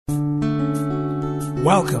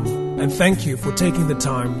Welcome, and thank you for taking the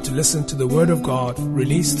time to listen to the Word of God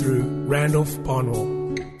released through Randolph Barnwell.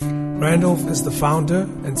 Randolph is the founder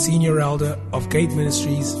and senior elder of Gate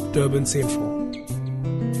Ministries, Durban Central.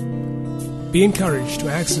 Be encouraged to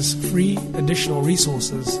access free additional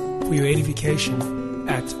resources for your edification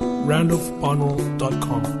at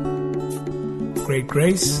randolphbarnwell.com. Great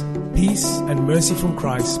grace, peace, and mercy from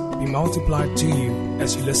Christ be multiplied to you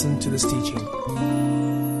as you listen to this teaching.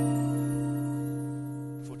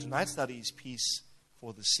 Tonight's study is peace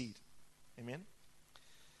for the seed. Amen.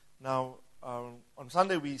 Now, on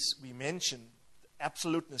Sunday we mentioned the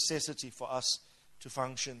absolute necessity for us to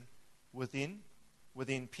function within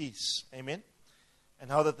peace. Amen.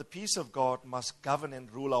 And how that the peace of God must govern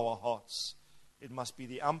and rule our hearts. It must be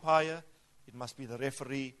the umpire, it must be the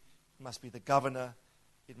referee, it must be the governor,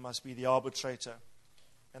 it must be the arbitrator.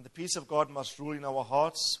 And the peace of God must rule in our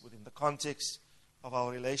hearts within the context of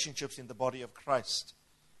our relationships in the body of Christ.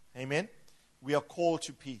 Amen. We are called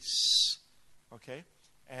to peace. Okay.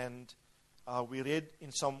 And we read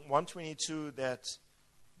in Psalm 122 that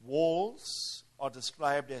walls are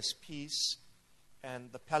described as peace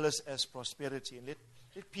and the palace as prosperity. And let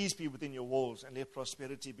peace be within your walls and let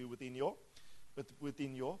prosperity be within your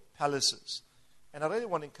palaces. And I really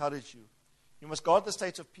want to encourage you. You must guard the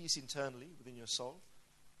state of peace internally within your soul,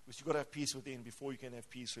 because you've got to have peace within before you can have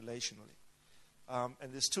peace relationally.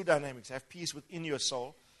 And there's two dynamics. Have peace within your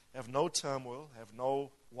soul. Have no turmoil, have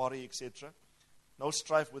no worry, etc. No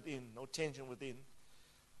strife within, no tension within.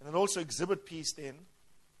 And then also exhibit peace then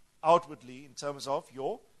outwardly in terms of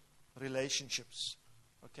your relationships.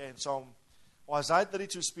 Okay, and so Isaiah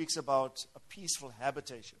 32 speaks about a peaceful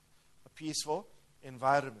habitation, a peaceful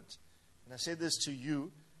environment. And I say this to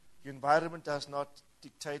you, your environment does not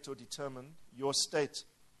dictate or determine your state.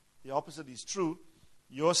 The opposite is true.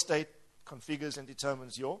 Your state configures and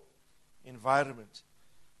determines your environment.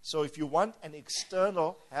 So if you want an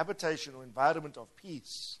external habitation or environment of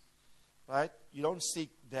peace, right, you don't seek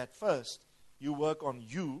that first. You work on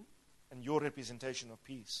you and your representation of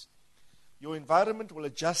peace. Your environment will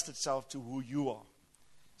adjust itself to who you are.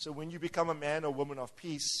 So when you become a man or woman of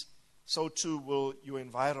peace, so too will your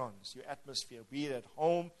environs, your atmosphere, be it at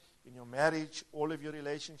home, in your marriage, all of your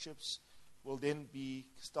relationships will then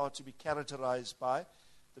start to be characterized by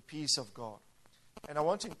the peace of God. And I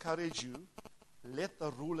want to encourage you, let the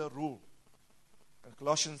ruler rule. And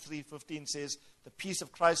Colossians 3:15 says, the peace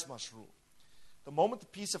of Christ must rule. The moment the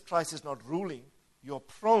peace of Christ is not ruling, you're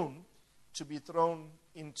prone to be thrown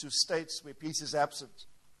into states where peace is absent.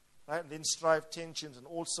 Right? And then strife, tensions, and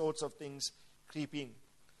all sorts of things creep in.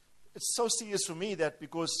 It's so serious for me that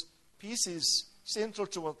because peace is central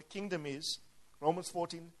to what the kingdom is, Romans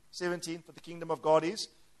 14:17, for the kingdom of God is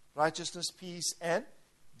righteousness, peace, and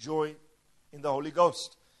joy in the Holy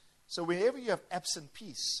Ghost. So whenever you have absent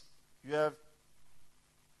peace, you have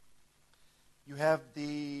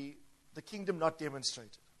the kingdom not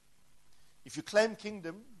demonstrated. If you claim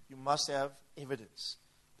kingdom, you must have evidence.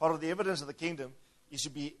 Part of the evidence of the kingdom is to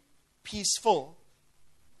be peaceful,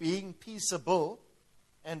 being peaceable,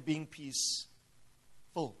 and being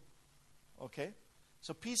peaceful. Okay?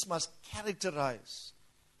 So peace must characterize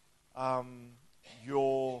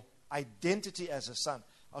your identity as a son.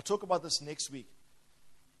 I'll talk about this next week.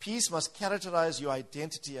 Peace must characterize your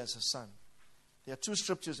identity as a son. There are two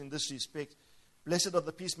scriptures in this respect. Blessed are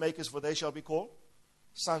the peacemakers, for they shall be called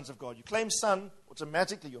sons of God. You claim son,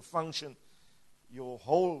 automatically your function, your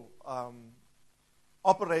whole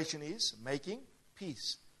operation is making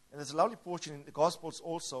peace. And there's a lovely portion in the Gospels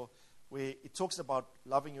also where it talks about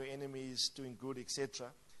loving your enemies, doing good,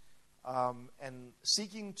 etc. And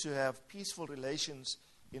seeking to have peaceful relations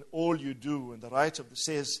in all you do. And the writer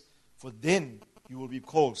says, for then you will be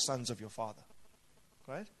called sons of your Father.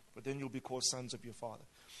 Right? But then you'll be called sons of your Father.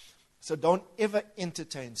 So don't ever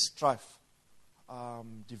entertain strife,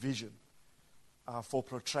 division, for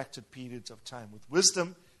protracted periods of time. With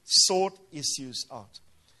wisdom, sort issues out.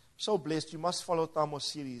 So blessed. You must follow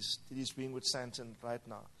Thamo's series that he's doing with Santon right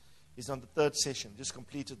now. He's on the third session. Just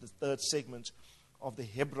completed the third segment of the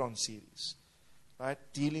Hebron series. Right?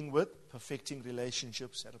 Dealing with perfecting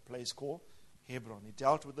relationships at a place called Hebron. He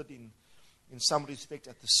dealt with it in some respect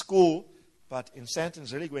at the school, but in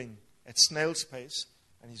Santon's really going at snail's pace,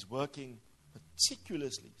 and he's working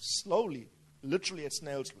meticulously, slowly, literally at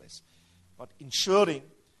snail's pace, but ensuring,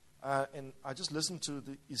 and I just listened to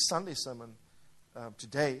his Sunday sermon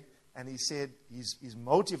today, and he said his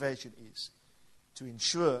motivation is to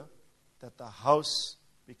ensure that the house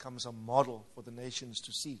becomes a model for the nations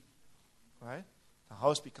to see, right? The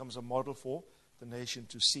house becomes a model for the nation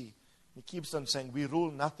to see. He keeps on saying, we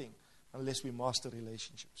rule nothing unless we master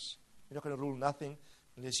relationships. You're not going to rule nothing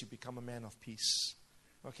unless you become a man of peace.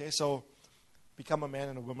 Okay, so become a man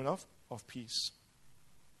and a woman of peace.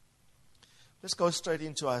 Let's go straight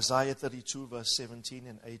into Isaiah 32, verse 17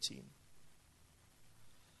 and 18.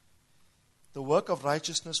 The work of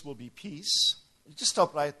righteousness will be peace. You just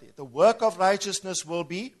stop right there. The work of righteousness will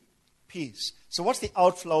be peace. So what's the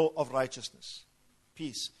outflow of righteousness?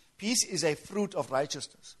 Peace. Peace is a fruit of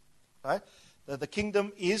righteousness. Right? The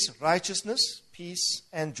kingdom is righteousness, peace,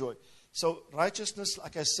 and joy. So righteousness,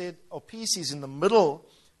 like I said, or peace is in the middle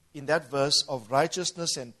in that verse of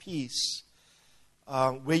righteousness and peace,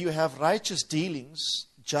 where you have righteous dealings,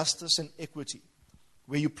 justice, and equity,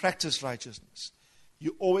 where you practice righteousness.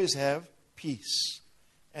 You always have peace.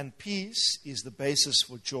 And peace is the basis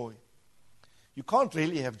for joy. You can't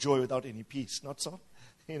really have joy without any peace, not so?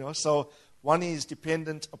 So one is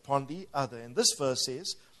dependent upon the other. And this verse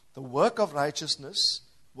says, the work of righteousness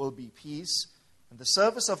will be peace, and the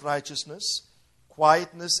service of righteousness,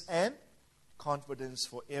 quietness and confidence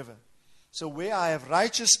forever. So where I have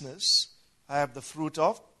righteousness, I have the fruit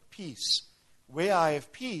of peace. Where I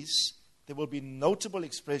have peace, there will be notable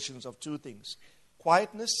expressions of two things: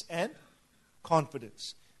 quietness and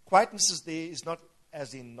confidence. Quietness is not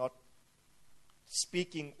as in not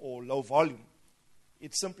speaking or low volume.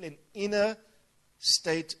 It's simply an inner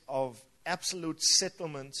state of absolute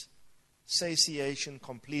settlement, satiation,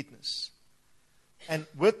 completeness. And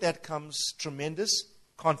with that comes tremendous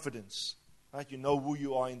confidence. Right? You know who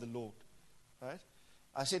you are in the Lord. Right?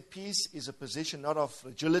 I said peace is a position not of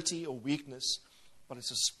fragility or weakness, but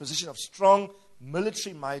it's a position of strong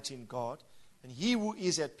military might in God. And he who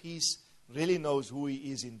is at peace really knows who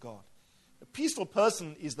he is in God. A peaceful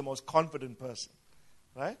person is the most confident person.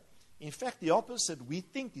 Right? In fact, the opposite we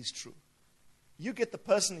think is true. You get the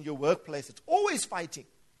person in your workplace that's always fighting.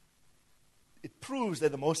 It proves they're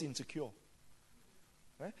the most insecure.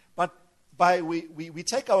 Right? But we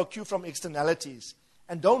take our cue from externalities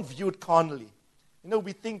and don't view it carnally.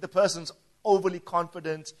 We think the person's overly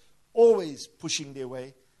confident, always pushing their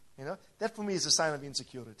way. That for me is a sign of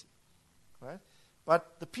insecurity. Right?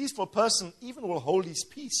 But the peaceful person even will hold his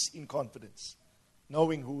peace in confidence,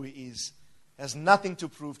 knowing who he is, has nothing to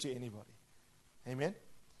prove to anybody. Amen?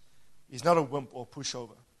 He's not a wimp or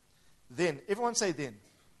pushover. Then, everyone say then.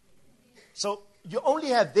 So you only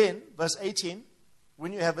have then, verse 18,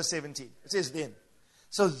 when you have verse 17. It says then.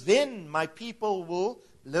 So then my people will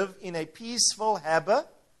live in a peaceful habitation.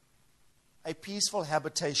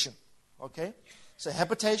 Okay? So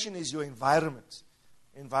habitation is your environment.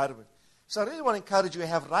 So I really want to encourage you to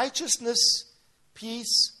have righteousness,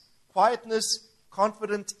 peace, quietness,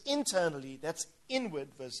 confident internally. That's inward,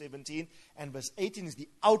 verse 17. And verse 18 is the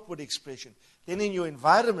outward expression. Then in your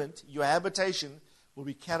environment, your habitation will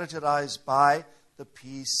be characterized by the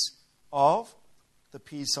peace of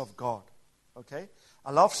God. Okay?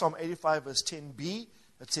 I love Psalm 85, verse 10b.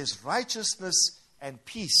 It says, righteousness and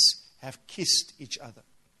peace have kissed each other.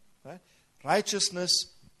 Right? Righteousness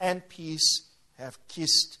and peace have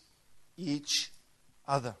kissed each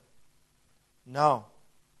other. Now,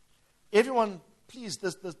 everyone, please,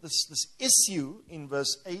 this issue in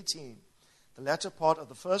verse 18, the latter part of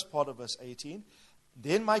the first part of verse 18,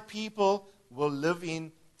 then my people will live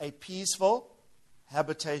in a peaceful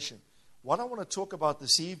habitation. What I want to talk about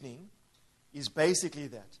this evening is basically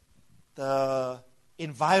that. The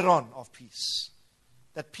environ of peace.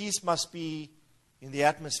 That peace must be in the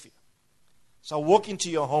atmosphere. So I walk into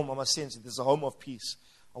your home, I must sense it. There's a home of peace.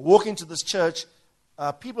 I walk into this church,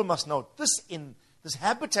 people must know this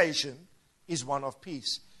habitation is one of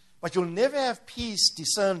peace. But you'll never have peace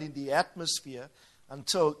discerned in the atmosphere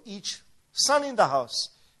until each son in the house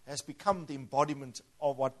has become the embodiment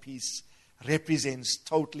of what peace represents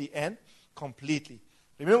totally and completely.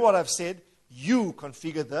 Remember what I've said? You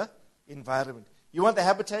configure the environment. You want the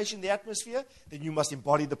habitation, the atmosphere? Then you must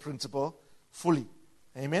embody the principle fully.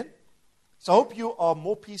 Amen? So I hope you are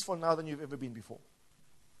more peaceful now than you've ever been before.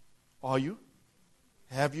 Are you?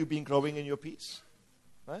 Have you been growing in your peace?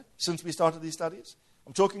 Right? Since we started these studies?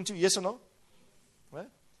 I'm talking to you, yes or no? Right?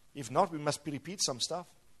 If not, we must repeat some stuff.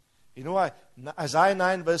 You know why? Isaiah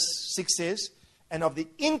 9 verse 6 says, and of the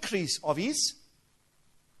increase of his,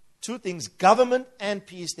 two things, government and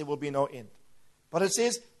peace, there will be no end. But it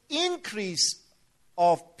says, increase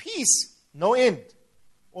of peace, no end.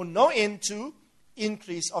 Or no end to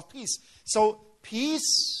increase of peace. So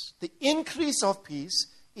peace, the increase of peace,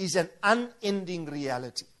 is an unending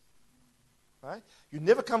reality. Right? You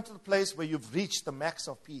never come to the place where you've reached the max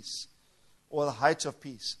of peace or the height of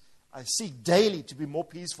peace. I seek daily to be more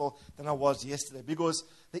peaceful than I was yesterday, because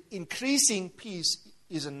the increasing peace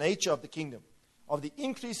is a nature of the kingdom. Of the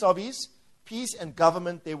increase of his peace and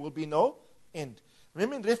government, there will be no end.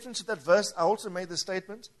 Remember, in reference to that verse, I also made the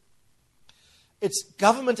statement. It's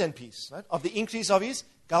government and peace, right? Of the increase of his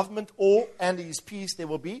government and his peace, there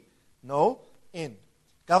will be no end.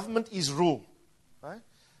 Government is rule, right?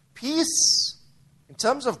 Peace, in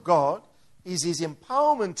terms of God, is his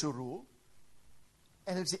empowerment to rule,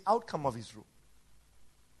 and it's the outcome of his rule.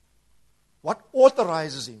 What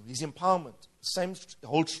authorizes him? His empowerment. Same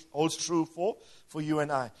holds true for you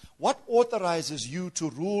and I. What authorizes you to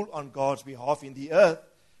rule on God's behalf in the earth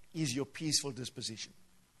is your peaceful disposition,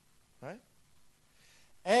 right?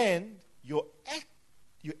 And your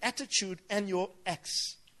attitude and your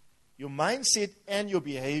acts, your mindset and your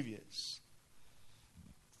behaviors.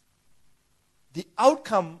 The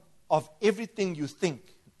outcome of everything you think,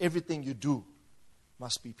 everything you do,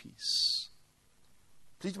 must be peace.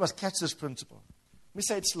 Please, you must catch this principle. Let me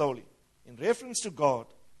say it slowly. In reference to God,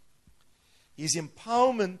 his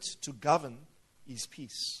empowerment to govern is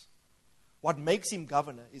peace. What makes him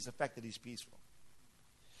governor is the fact that he's peaceful.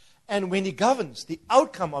 And when he governs, the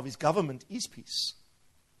outcome of his government is peace.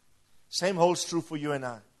 Same holds true for you and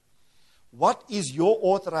I. What is your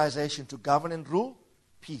authorization to govern and rule?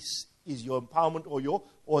 Peace is your empowerment or your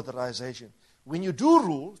authorization. When you do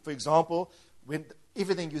rule, for example, when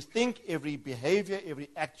everything you think, every behavior, every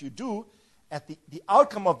act you do, the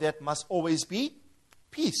outcome of that must always be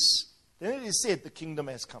peace. Then it is said the kingdom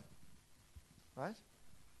has come. Right?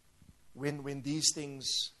 When these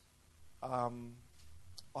things are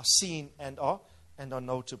seen and are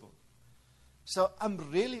notable. So I'm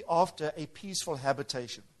really after a peaceful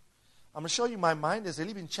habitation. I'm going to show you my mind has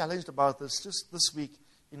really been challenged about this just this week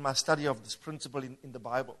in my study of this principle in the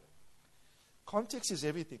Bible. Context is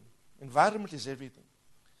everything. Environment is everything.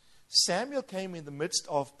 Samuel came in the midst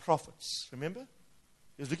of prophets. Remember?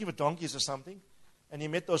 He was looking for donkeys or something. And he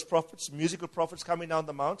met those prophets, musical prophets coming down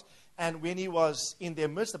the mount. And when he was in their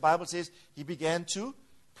midst, the Bible says he began to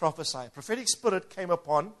prophesy. A prophetic spirit came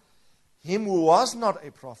upon him who was not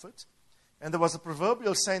a prophet. And there was a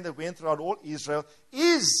proverbial saying that went throughout all Israel.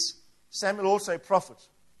 Is Samuel also a prophet?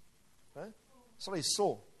 Right? Sorry,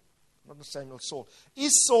 Saul. Not Samuel, Saul.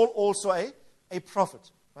 Is Saul also a prophet?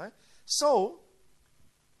 Right? So,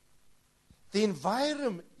 the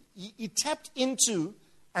environment, he tapped into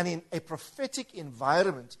in a prophetic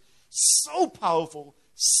environment so powerful,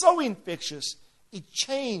 so infectious, it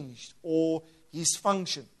changed his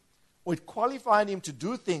function, or it qualified him to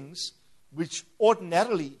do things which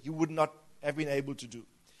ordinarily he would not have been able to do.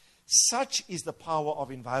 Such is the power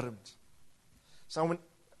of environment. So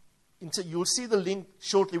you'll see the link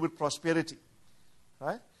shortly with prosperity.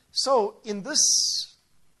 Right? So in this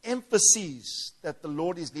emphasis that the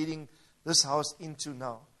Lord is leading this house into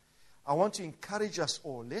now, I want to encourage us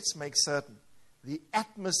all. Let's make certain the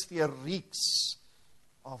atmosphere reeks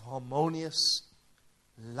of harmonious,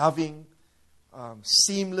 loving,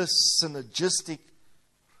 seamless, synergistic,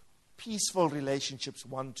 peaceful relationships,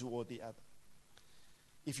 one toward the other.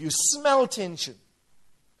 If you smell tension,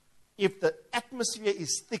 if the atmosphere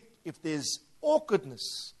is thick, if there's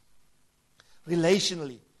awkwardness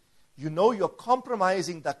relationally, you know you're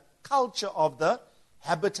compromising the culture of the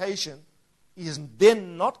habitation. Is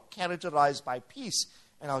then not characterized by peace.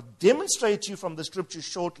 And I'll demonstrate to you from the scriptures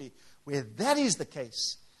shortly where that is the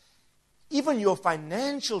case. Even your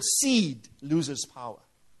financial seed loses power.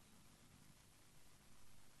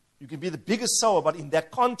 You can be the biggest sower, but in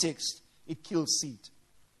that context, it kills seed.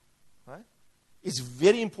 Right? It's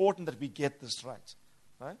very important that we get this right.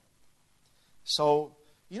 Right? So,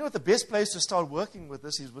 you know, the best place to start working with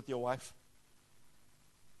this is with your wife.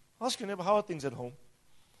 Ask your neighbor, how are things at home?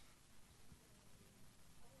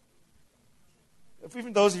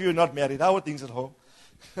 Even those of you who are not married, how are things at home?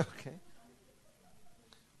 Okay.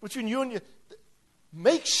 Between you and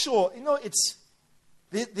make sure,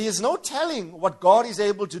 there's no telling what God is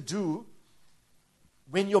able to do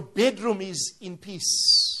when your bedroom is in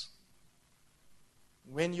peace.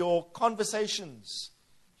 When your conversations,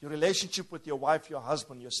 your relationship with your wife, your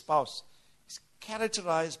husband, your spouse is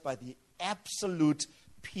characterized by the absolute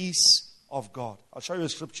peace of God. I'll show you a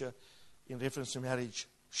scripture in reference to marriage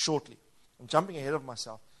shortly. I'm jumping ahead of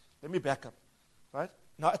myself. Let me back up. Right?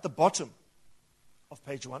 Now, at the bottom of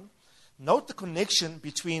page 1, note the connection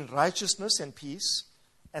between righteousness and peace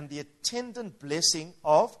and the attendant blessing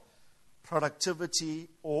of productivity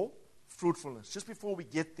or fruitfulness. Just before we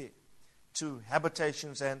get there to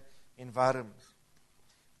habitations and environment.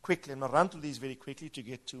 Quickly, I'm going to run through these very quickly to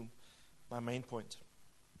get to my main point.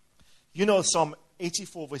 You know, Psalm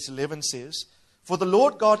 84 verse 11 says, "For the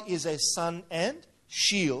Lord God is a sun and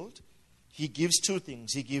shield. He gives two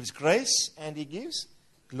things. He gives grace and he gives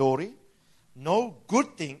glory. No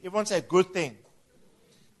good thing, everyone say good thing.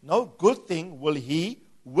 No good thing will he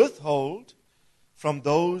withhold from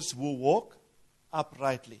those who walk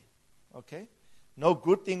uprightly. Okay? No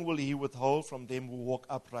good thing will he withhold from them who walk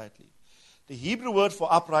uprightly. The Hebrew word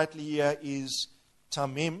for uprightly here is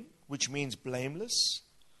tamim, which means blameless,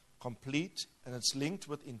 complete, and it's linked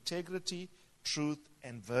with integrity, truth,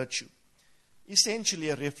 and virtue. Essentially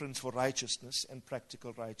a reference for righteousness and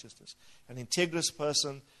practical righteousness. An integrous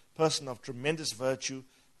person of tremendous virtue,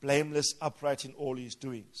 blameless, upright in all his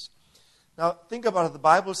doings. Now, think about it. The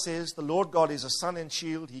Bible says the Lord God is a sun and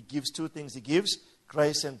shield. He gives two things. He gives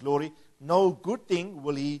grace and glory. No good thing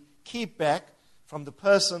will he keep back from the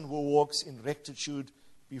person who walks in rectitude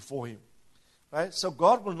before him. Right? So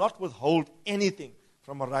God will not withhold anything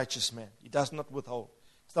from a righteous man. He does not withhold.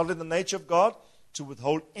 It's not in the nature of God to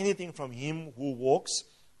withhold anything from him who walks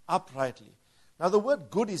uprightly. Now, the word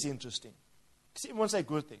good is interesting. Everyone say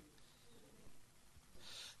good thing.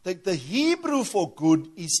 The Hebrew for good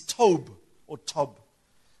is tob or tob.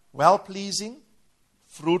 Well-pleasing,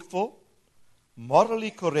 fruitful, morally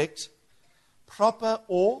correct, proper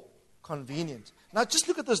or convenient. Now just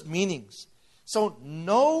look at those meanings. So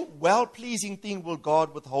no well-pleasing thing will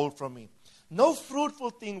God withhold from me. No fruitful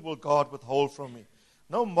thing will God withhold from me.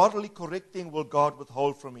 No morally correct thing will God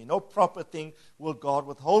withhold from me. No proper thing will God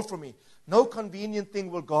withhold from me. No convenient thing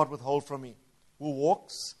will God withhold from me. Who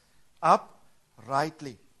walks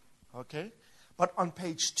uprightly. Okay? But on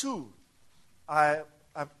page 2, I've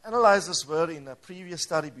analyzed this word in a previous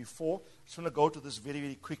study before. I just want to go to this very,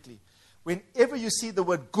 very quickly. Whenever you see the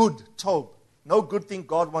word good, tob, no good thing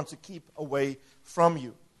God wants to keep away from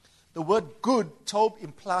you. The word good, tob,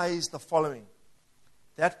 implies the following.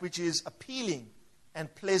 That which is appealing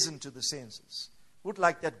and pleasant to the senses. Who would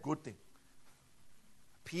like that good thing?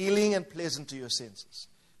 Appealing and pleasant to your senses.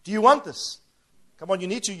 Do you want this? Come on, you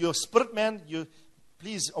need to. Your spirit, man,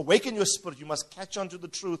 please awaken your spirit. You must catch on to the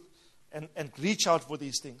truth and reach out for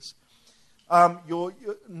these things.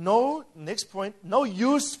 Next point, no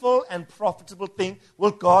useful and profitable thing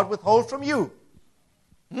will God withhold from you.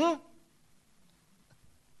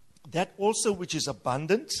 That also which is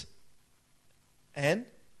abundant and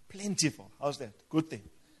plentiful. How's that? Good thing.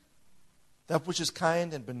 That which is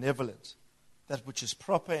kind and benevolent, that which is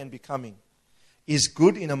proper and becoming, is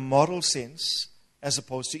good in a moral sense as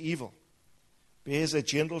opposed to evil. Bears a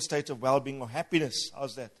general state of well-being or happiness.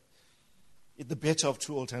 How's that? The better of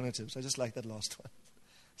two alternatives. I just like that last one.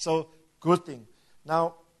 So, good thing.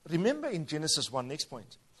 Now, remember in Genesis 1, next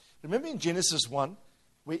point. Remember in Genesis 1,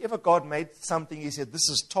 wherever God made something, he said, this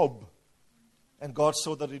is tob. And God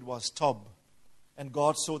saw that it was tob. And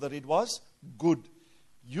God saw that it was good.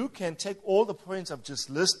 You can take all the points I've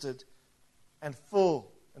just listed and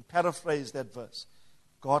fill and paraphrase that verse.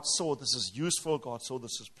 God saw this is useful. God saw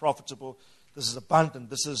this is profitable. This is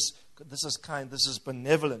abundant. This is kind. This is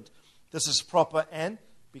benevolent. This is proper and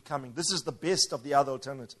becoming. This is the best of the other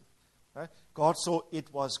alternative. Right? God saw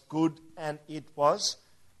it was good and it was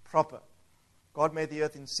proper. God made the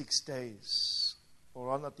earth in 6 days.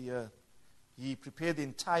 Or not the earth. He prepared the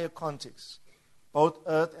entire context. Both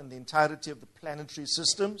earth and the entirety of the planetary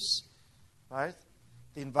systems. Right?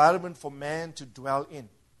 The environment for man to dwell in.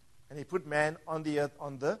 And he put man on the earth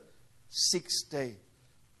on the 6th day.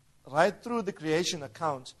 Right through the creation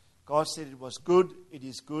account, God said it was good, it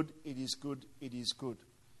is good, it is good, it is good.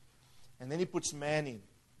 And then he puts man in.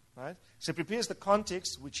 Right? So he prepares the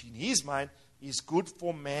context, which in his mind is good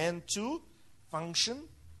for man to function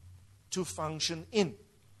in.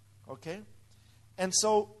 Okay? And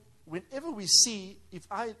so, whenever we see, if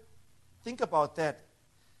I think about that,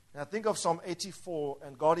 and I think of Psalm 84,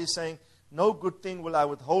 and God is saying, no good thing will I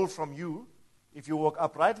withhold from you if you walk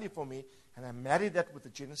uprightly for me, and I marry that with the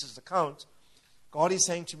Genesis account, God is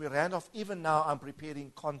saying to me, Randolph, even now I'm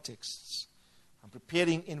preparing contexts. I'm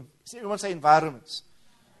preparing, everyone say environments.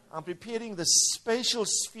 I'm preparing the spatial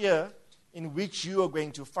sphere in which you are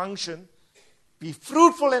going to function, be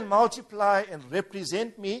fruitful and multiply and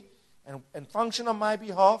represent me and function on my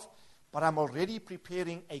behalf, but I'm already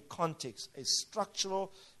preparing a context, a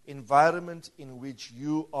structural environment in which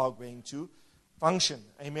you are going to function.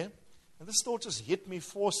 Amen? And this thought just hit me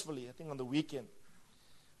forcefully, I think on the weekend.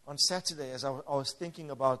 On Saturday, as I was thinking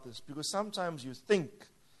about this, because sometimes you think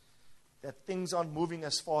that things aren't moving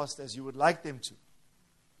as fast as you would like them to.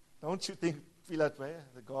 Don't you feel that way?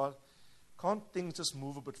 That God, can't things just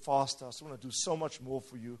move a bit faster? I just want to do so much more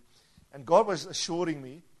for you. And God was assuring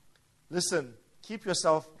me, listen, keep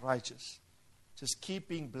yourself righteous. Just keep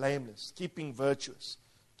being blameless, keep being virtuous,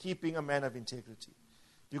 keep being a man of integrity.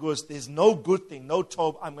 Because there's no good thing, no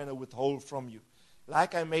tob I'm going to withhold from you.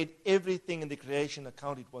 Like I made everything in the creation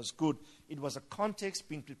account, it was good. It was a context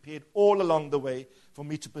being prepared all along the way for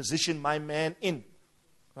me to position my man in.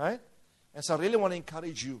 Right? And so I really want to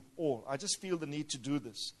encourage you all. I just feel the need to do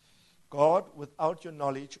this. God, without your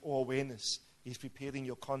knowledge or awareness, is preparing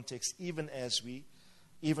your context even as we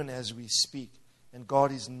speak. And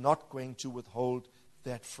God is not going to withhold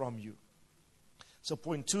that from you. So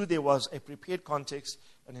point 2, there was a prepared context,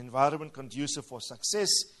 an environment conducive for success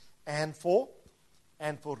and for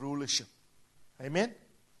rulership. Amen?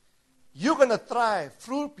 You're going to thrive,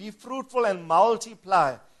 be fruitful and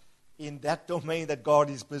multiply in that domain that God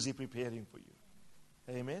is busy preparing for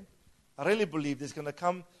you. Amen? I really believe there's going to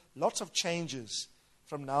come lots of changes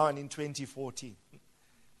from now and in 2014.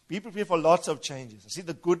 Be prepared for lots of changes. I see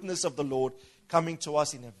the goodness of the Lord coming to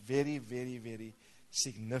us in a very, very, very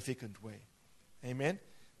significant way. Amen?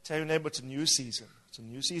 Tell your neighbor it's a new season. It's a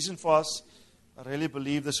new season for us. I really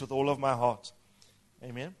believe this with all of my heart.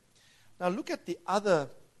 Amen? Now look at the other,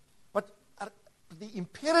 but the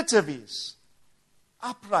imperative is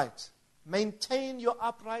upright. Maintain your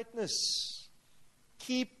uprightness.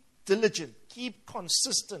 Keep diligent. Keep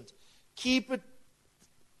consistent. Keep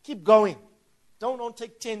going. Don't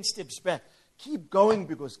take 10 steps back. Keep going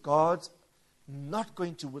because God's not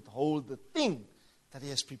going to withhold the thing that He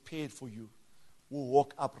has prepared for you. Will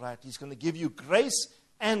walk upright. He's going to give you grace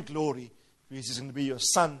and glory because He's going to be your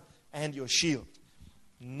sun and your shield.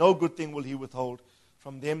 No good thing will He withhold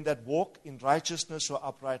from them that walk in righteousness or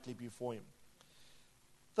uprightly before Him.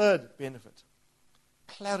 Third benefit,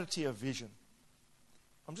 clarity of vision.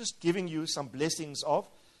 I'm just giving you some blessings of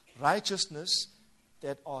righteousness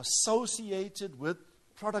that are associated with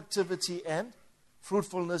productivity and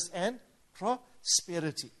fruitfulness and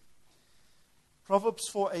prosperity. Proverbs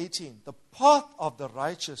 4:18, the path of the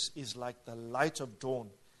righteous is like the light of dawn.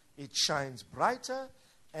 It shines brighter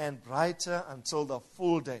and brighter until the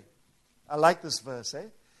full day. I like this verse.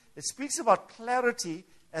 It speaks about clarity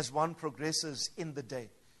as one progresses in the day.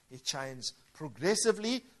 It shines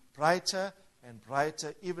progressively brighter and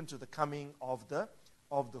brighter even to the coming of the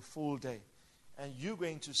full day. And you're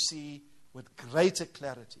going to see with greater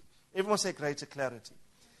clarity. Everyone say greater clarity.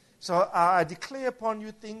 So I declare upon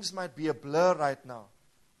you, things might be a blur right now.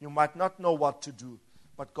 You might not know what to do,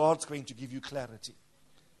 but God's going to give you clarity.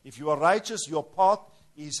 If you are righteous, your path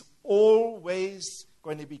is always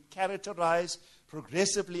going to be characterized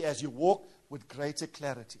progressively as you walk with greater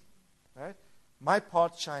clarity. Right? My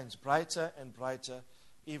path shines brighter and brighter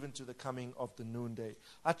even to the coming of the noonday.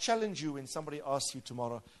 I challenge you when somebody asks you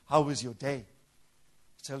tomorrow, how was your day?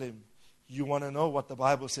 Tell him, you want to know what the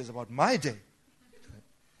Bible says about my day.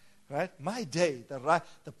 Right? My day,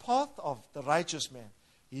 the path of the righteous man,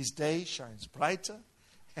 his day shines brighter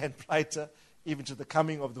and brighter even to the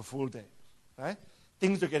coming of the full day. Right?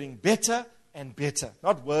 Things are getting better and better,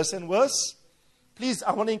 not worse and worse. Please,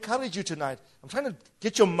 I want to encourage you tonight. I'm trying to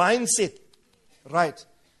get your mindset right.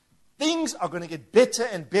 Things are going to get better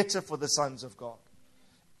and better for the sons of God,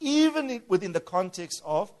 even within the context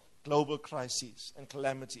of global crises and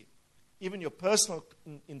calamity. Even your personal,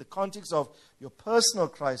 in the context of your personal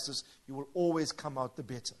crisis, you will always come out the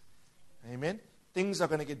better. Amen? Things are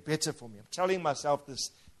going to get better for me. I'm telling myself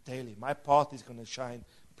this daily. My path is going to shine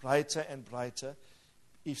brighter and brighter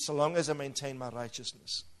so long as I maintain my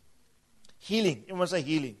righteousness. Healing. Everyone say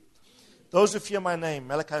healing. Those who fear my name,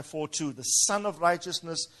 Malachi 4:2, the Son of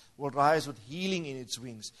Righteousness will rise with healing in its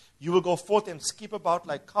wings. You will go forth and skip about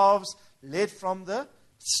like calves led from the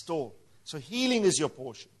stall. So healing is your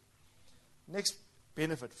portion. Next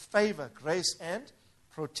benefit, favor, grace, and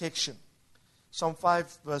protection. Psalm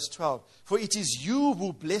 5, verse 12. For it is you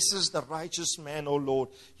who blesses the righteous man, O Lord.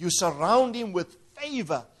 You surround him with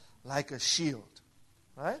favor like a shield.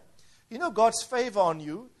 Right? You know, God's favor on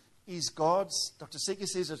you is God's, Dr. Seki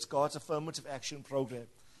says it's God's affirmative action program.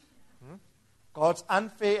 God's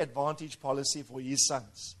unfair advantage policy for His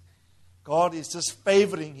sons. God is just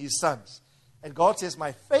favoring His sons. And God says,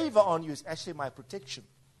 my favor on you is actually my protection.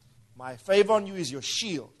 My favor on you is your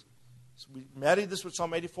shield. So we married this with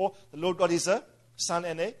Psalm 84. The Lord God is a sun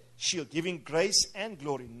and a shield, giving grace and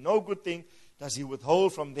glory. No good thing does He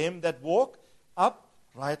withhold from them that walk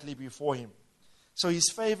uprightly before Him. So His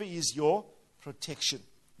favor is your protection.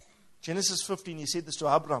 Genesis 15, He said this to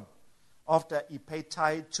Abraham after he paid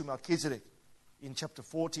tithe to Melchizedek in chapter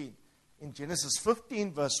 14. In Genesis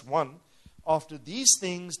 15, verse 1, after these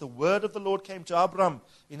things, the word of the Lord came to Abraham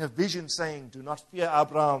in a vision saying, do not fear,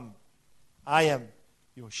 Abraham. I am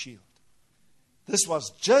your shield. This was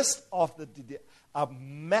just after a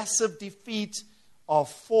massive defeat of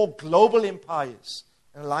 4 global empires,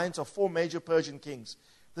 an alliance of 4 major Persian kings.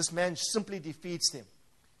 This man simply defeats them,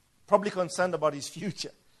 probably concerned about his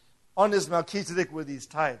future. Honors Melchizedek with his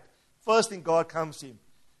tithe. First thing God comes to him,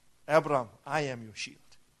 Abraham, I am your shield.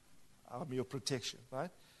 I'm your protection, right?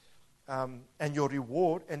 And your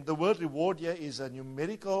reward. And the word reward here is a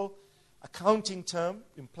numerical accounting term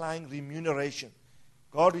implying remuneration.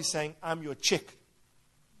 God is saying, I'm your check.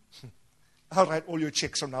 I'll write all your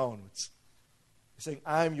checks from now onwards. He's saying,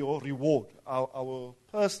 I'm your reward. I will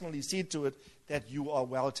personally see to it that you are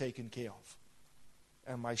well taken care of.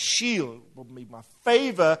 And my shield will be my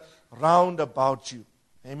favor round about you.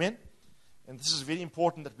 Amen? And this is very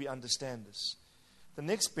important that we understand this. The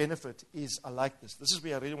next benefit is, I like this. This is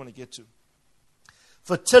where I really want to get to.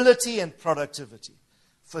 Fertility and productivity.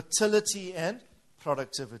 Fertility and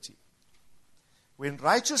productivity. When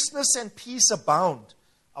righteousness and peace abound,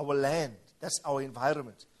 our land, that's our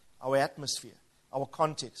environment, our atmosphere, our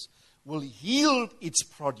context, will yield its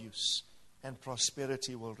produce and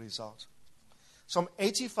prosperity will result. Psalm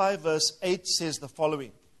 85 verse 8 says the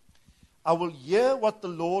following, I will hear what the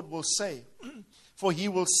Lord will say, for he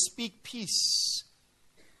will speak peace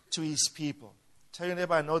to his people. Tell your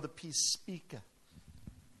neighbor, I know the peace speaker.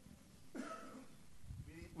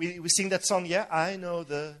 We sing that song, yeah? I know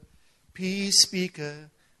the peace speaker.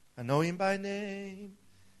 I know him by name.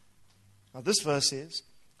 Now this verse says,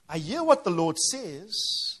 I hear what the Lord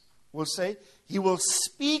will say, he will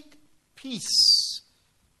speak peace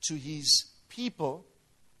to his people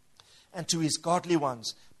and to his godly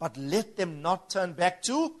ones, but let them not turn back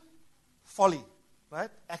to folly, right?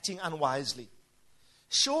 Acting unwisely.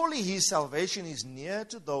 Surely his salvation is near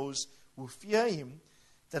to those who fear him,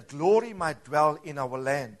 that glory might dwell in our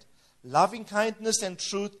land. Loving kindness and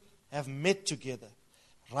truth have met together.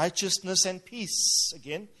 Righteousness and peace,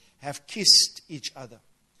 again, have kissed each other.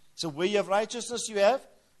 So where you have righteousness, you have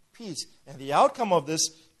peace. And the outcome of this,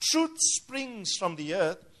 truth springs from the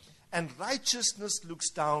earth, and righteousness looks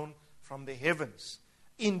down from the heavens.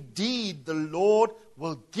 Indeed, the Lord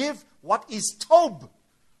will give what is tob.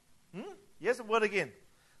 Here's the word again.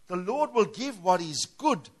 The Lord will give what is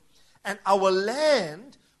good, and our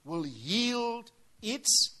land will yield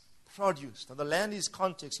its produce. Now, the land is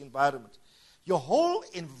context, environment. Your whole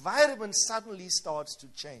environment suddenly starts to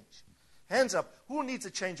change. Hands up. Who needs a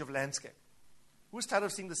change of landscape? Who's tired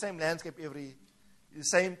of seeing the same landscape the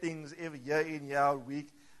same things every year in, year out, week?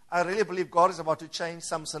 I really believe God is about to change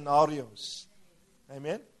some scenarios.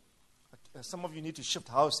 Amen? Some of you need to shift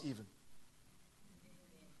house even.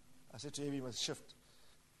 I said to you, you must shift.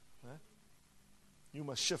 Huh? You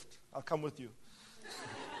must shift. I'll come with you.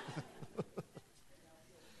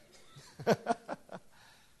 And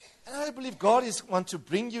I believe God wants to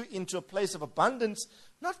bring you into a place of abundance,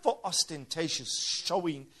 not for ostentatious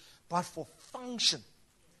showing, but for function.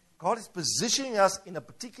 God is positioning us in a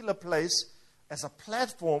particular place as a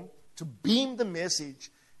platform to beam the message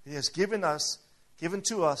He has given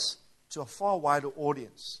to us to a far wider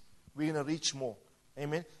audience. We're going to reach more.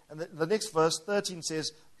 Amen. And the next verse, 13,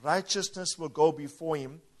 says, righteousness will go before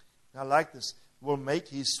him. And I like this. Will make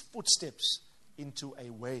his footsteps into a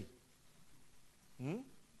way.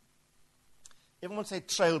 Everyone say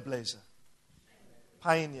trailblazer.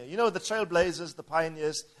 Pioneer. You know the trailblazers, the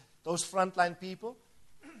pioneers, those frontline people?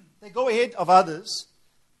 They go ahead of others.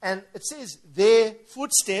 And it says their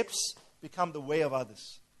footsteps become the way of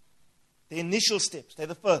others. The initial steps. They're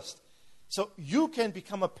the first. So you can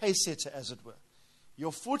become a pace setter, as it were.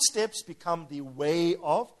 Your footsteps become the way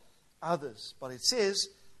of others. But it says,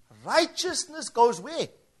 righteousness goes where?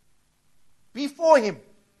 Before him.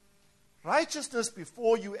 Righteousness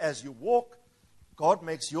before you as you walk. God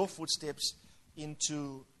makes your footsteps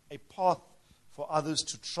into a path for others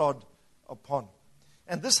to trod upon.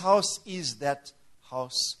 And this house is that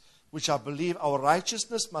house, which I believe our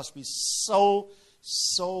righteousness must be so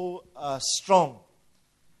strong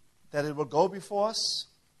that it will go before us.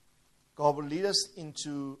 God will lead us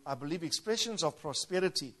into, I believe, expressions of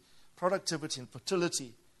prosperity, productivity, and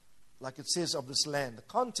fertility, like it says of this land. The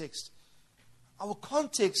context, our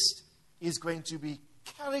context is going to be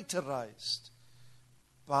characterized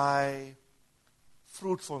by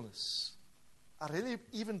fruitfulness. I really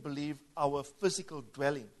even believe our physical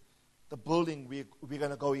dwelling, the building we're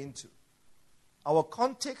going to go into, our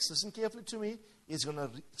context, listen carefully to me, is going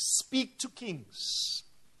to speak to kings.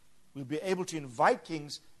 We'll be able to invite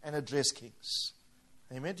kings and address kings.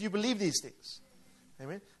 Amen? Do you believe these things?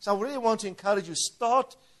 Amen? So I really want to encourage you,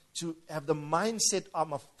 start to have the mindset,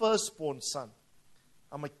 I'm a firstborn son.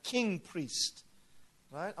 I'm a king priest.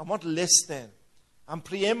 Right? I'm not less than. I'm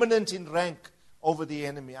preeminent in rank over the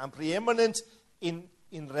enemy. I'm preeminent in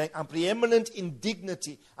rank. I'm preeminent in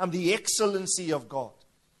dignity. I'm the excellency of God.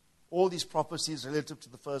 All these prophecies relative to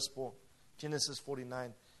the firstborn. Genesis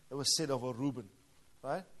 49, that was said over Reuben,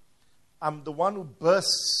 right? I'm the one who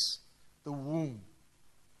bursts the womb,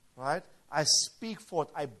 right? I speak forth.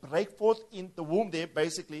 I break forth in the womb there,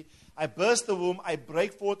 basically. I burst the womb. I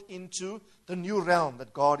break forth into the new realm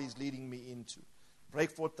that God is leading me into.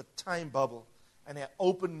 Break forth the time bubble. And I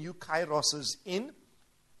open new kairoses in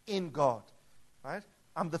God, right?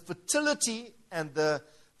 I'm the fertility and the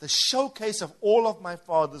showcase of all of my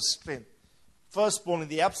Father's strength. Firstborn, in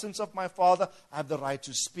the absence of my Father, I have the right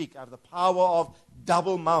to speak. I have the power of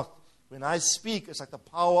double mouth. When I speak, it's like the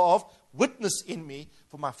power of witness in me,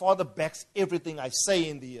 for my Father backs everything I say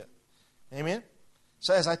in the earth. Amen?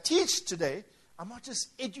 So as I teach today, I'm not just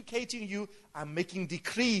educating you, I'm making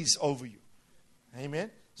decrees over you. Amen?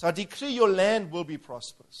 So I decree your land will be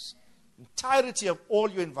prosperous. The entirety of all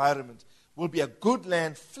your environment will be a good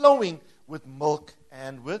land flowing with milk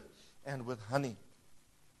and with honey.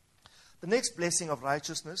 The next blessing of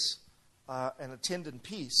righteousness and attendant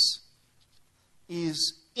peace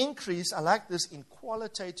is increase, I like this, in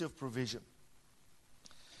qualitative provision.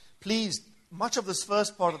 Please, much of this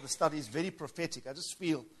first part of the study is very prophetic. I just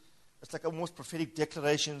feel it's like almost prophetic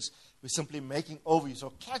declarations we're simply making over you.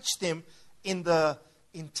 So catch them in the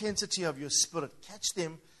intensity of your spirit. Catch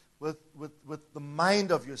them with the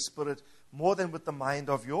mind of your spirit more than with the mind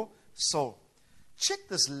of your soul. Check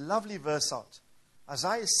this lovely verse out.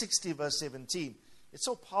 Isaiah 60 verse 17. It's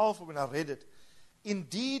so powerful when I read it.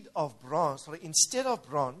 Instead of bronze,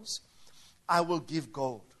 I will give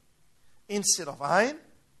gold. Instead of iron,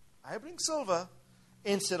 I bring silver.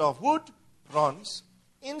 Instead of wood, bronze.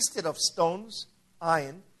 Instead of stones,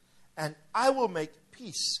 iron. And I will make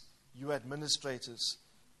peace, you administrators,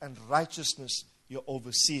 and righteousness, your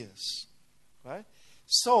overseers. Right?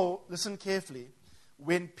 So, listen carefully.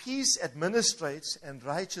 When peace administrates and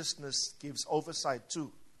righteousness gives oversight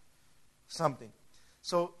to something.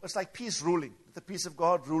 So, it's like peace ruling. The peace of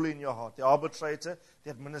God ruling in your heart. The arbitrator, the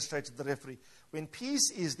administrator, the referee. When peace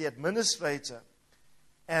is the administrator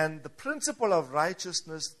and the principle of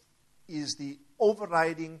righteousness is the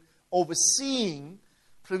overriding, overseeing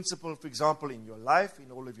principle, for example, in your life, in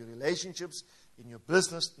all of your relationships, in your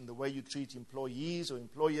business, in the way you treat employees or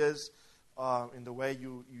employers, in the way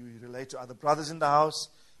you relate to other brothers in the house,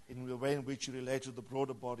 in the way in which you relate to the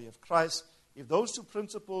broader body of Christ. If those two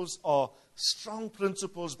principles are strong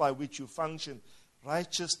principles by which you function,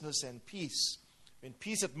 righteousness and peace, when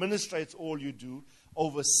peace administrates all you do,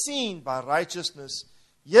 overseen by righteousness,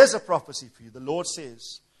 here's a prophecy for you. The Lord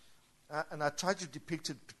says, and I tried to depict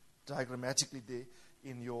it diagrammatically there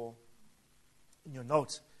in your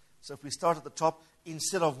notes. So if we start at the top,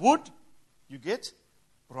 instead of wood, you get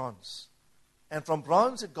bronze. And from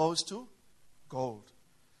bronze, it goes to gold.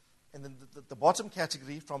 And then the bottom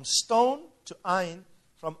category, from stone to iron,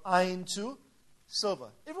 from iron to silver.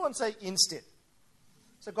 Everyone say instead.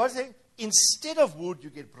 So God's saying, instead of wood, you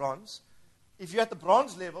get bronze. If you're at the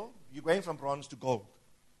bronze level, you're going from bronze to gold.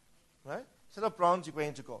 Right? Instead of bronze, you're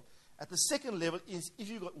going to gold. At the second level, is if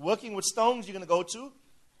you're working with stones, you're going to go to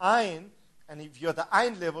iron. And if you're at the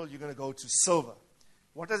iron level, you're going to go to silver.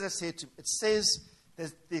 What does it say to you? It says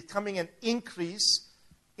there's coming an increase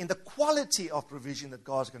in the quality of provision that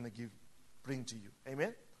God's going to bring to you.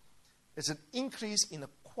 Amen? It's an increase in a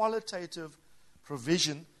qualitative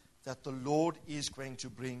provision that the Lord is going to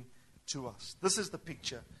bring to us. This is the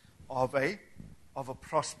picture of a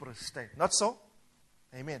prosperous state. Not so?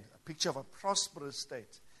 Amen. A picture of a prosperous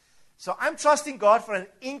state. So I'm trusting God for an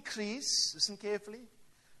increase. Listen carefully.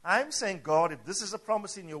 I'm saying, God, if this is a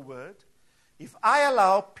promise in your word, if I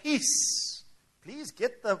allow peace, please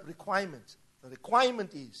get the requirement. The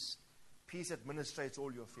requirement is peace administrates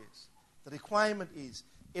all your affairs. The requirement is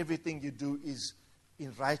everything you do is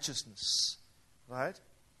in righteousness. Right?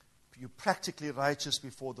 You're practically righteous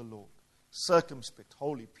before the Lord. Circumspect,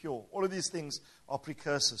 holy, pure. All of these things are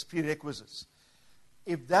precursors, prerequisites.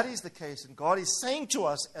 If that is the case, and God is saying to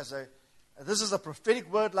us this is a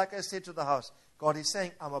prophetic word, like I said to the house, God is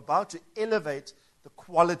saying, I'm about to elevate the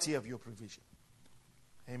quality of your provision.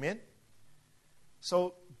 Amen?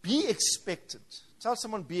 So be expectant. Tell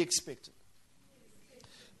someone, be expectant.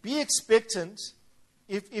 Be expectant.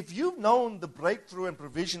 If you've known the breakthrough and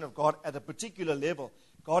provision of God at a particular level,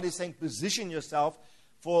 God is saying, position yourself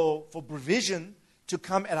for provision to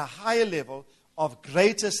come at a higher level of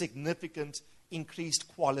greater, significant, increased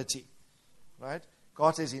quality. Right?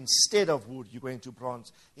 God says, instead of wood, you're going to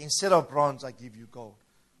bronze. Instead of bronze, I give you gold.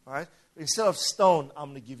 Right? Instead of stone,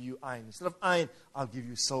 I'm going to give you iron. Instead of iron, I'll give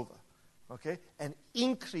you silver. Okay? An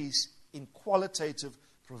increase in qualitative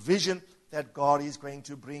provision that God is going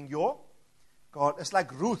to bring your God. It's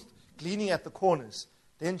like Ruth gleaning at the corners.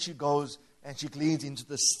 Then she goes and she gleans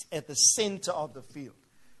at the center of the field.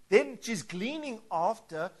 Then she's gleaning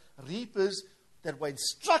after reapers that were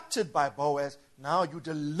instructed by Boaz. Now you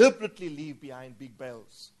deliberately leave behind big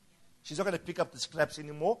bales. She's not going to pick up the scraps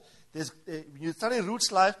anymore. When you study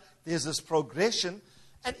Ruth's life, there's this progression.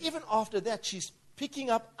 And even after that, she's picking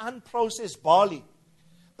up unprocessed barley.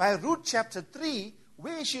 By Ruth chapter 3,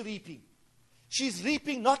 where is she reaping? She's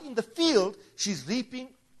reaping not in the field, she's reaping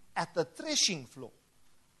at the threshing floor,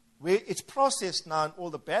 where it's processed now and all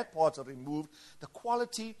the bad parts are removed. The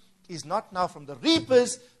quality is not now from the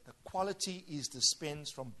reapers, the quality is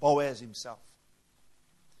dispensed from Boaz himself.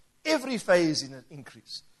 Every phase in an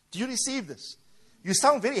increase. Do you receive this? You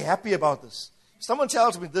sound very happy about this. Someone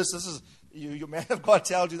tells me this is, your man of God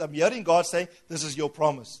tells you, I'm hearing God saying, this is your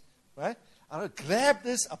promise. Right? I'll grab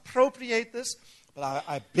this, appropriate this, but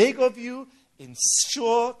I beg of you,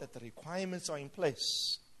 ensure that the requirements are in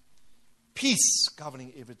place. Peace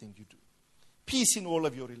governing everything you do. Peace in all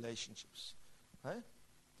of your relationships. Right?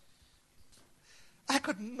 I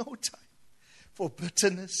got no time for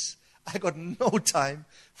bitterness. I got no time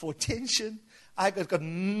for tension. I got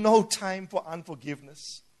no time for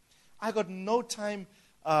unforgiveness. I got no time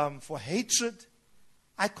for hatred.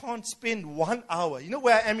 I can't spend 1 hour. You know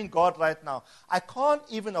where I am in God right now? I can't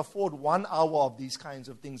even afford 1 hour of these kinds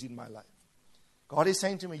of things in my life. God is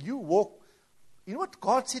saying to me, you walk. You know what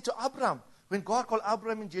God said to Abraham? When God called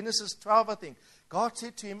Abraham in Genesis 12, I think, God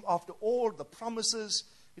said to him after all the promises,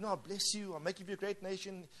 I'll bless you, I'll make you a great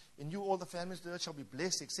nation, in you all the families of the earth shall be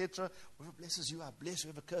blessed, etc. Whoever blesses you, I bless.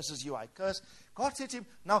 Whoever curses you, I curse. God said to him,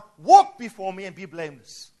 now walk before me and be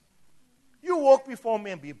blameless. You walk before me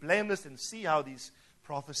and be blameless and see how these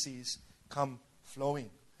prophecies come flowing.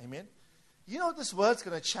 Amen? You know this word's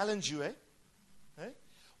going to challenge you, eh?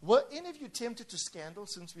 Were any of you tempted to scandal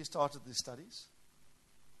since we started these studies?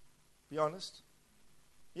 Be honest.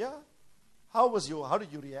 Yeah? How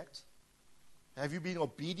did you react? Have you been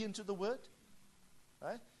obedient to the word?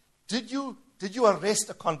 Right? Did you arrest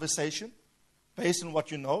a conversation based on what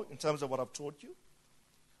you know in terms of what I've taught you?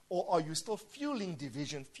 Or are you still fueling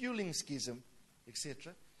division, fueling schism,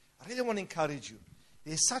 etc.? I really want to encourage you.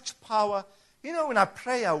 There's such power. When I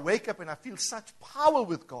pray, I wake up and I feel such power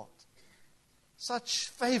with God. Such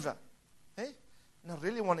favor. Eh? And I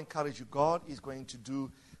really want to encourage you. God is going to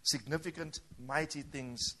do significant, mighty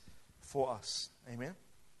things for us. Amen?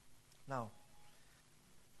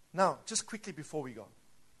 Now, just quickly before we go.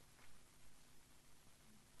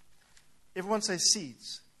 Everyone say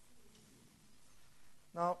seeds.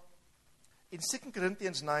 Now, in 2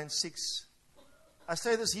 Corinthians 9:6, I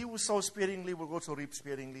say this, he who sows sparingly will also reap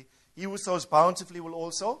sparingly. He who sows bountifully will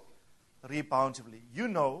also reap bountifully. You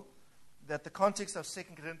know that the context of 2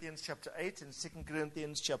 Corinthians chapter 8 and 2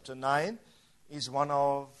 Corinthians chapter 9 is one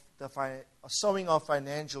of the sowing of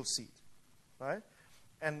financial seed. Right?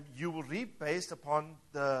 And you will reap based upon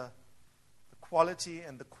the quality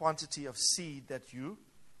and the quantity of seed that you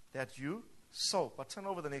sow. But turn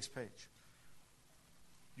over the next page.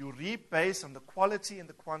 You reap based on the quality and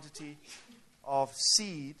the quantity of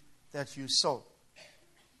seed that you sow.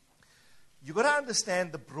 You've got to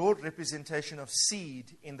understand the broad representation of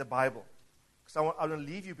seed in the Bible. Because I want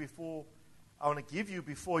to give you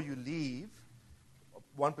before you leave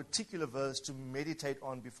one particular verse to meditate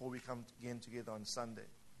on before we come again together on Sunday.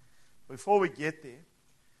 Before we get there,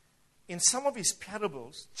 in some of his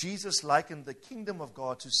parables, Jesus likened the kingdom of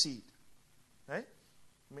God to seed. Right?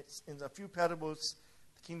 In a few parables,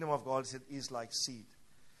 the kingdom of God is like seed.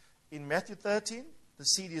 In Matthew 13, the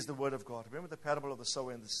seed is the word of God. Remember the parable of the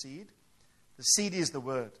sower and the seed? The seed is the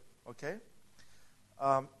word. Okay?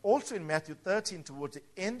 Also in Matthew 13, towards the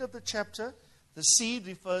end of the chapter, the seed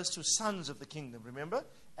refers to sons of the kingdom. Remember?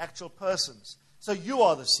 Actual persons. So you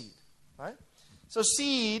are the seed. Right? So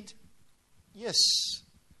seed, yes,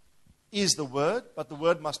 is the word, but the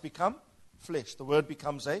word must become flesh. The word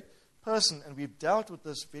becomes a person. And we've dealt with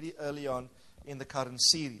this very early on in the current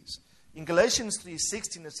series. In Galatians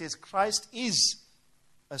 3:16, it says Christ is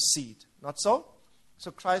a seed. Not so?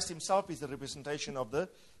 So Christ himself is the representation of the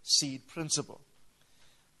seed principle.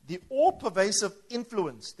 The all-pervasive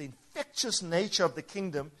influence, the infectious nature of the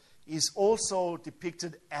kingdom is also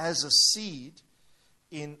depicted as a seed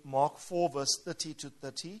in Mark 4, verse 30 to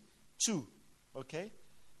 32. Okay?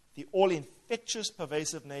 The all-infectious,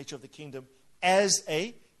 pervasive nature of the kingdom as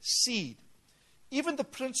a seed. Even the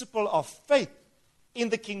principle of faith in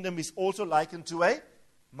the kingdom is also likened to a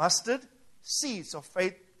mustard seed. So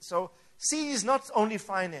faith, so seed is not only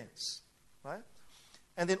finance, right?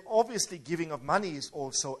 And then obviously giving of money is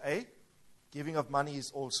also a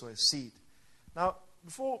seed. Now,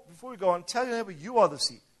 before we go on, tell your neighbor you are the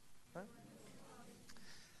seed. Right?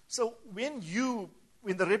 So when you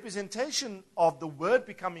in the representation of the Word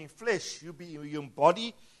becoming flesh, you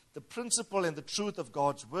embody the principle and the truth of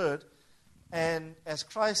God's Word. And as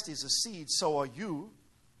Christ is a seed, so are you.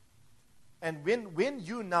 And when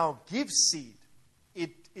you now give seed,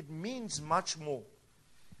 it means much more.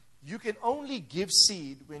 You can only give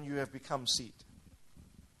seed when you have become seed.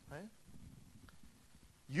 Right?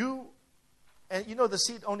 The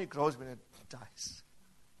seed only grows when it dies.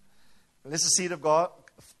 Unless the seed of God,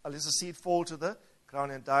 unless the seed fall to the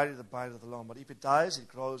ground and die, the bite of the Lord. But if it dies, it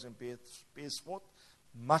grows and bears forth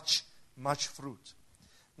much, much fruit.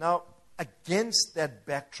 Now, against that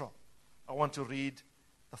backdrop, I want to read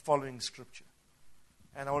the following scripture.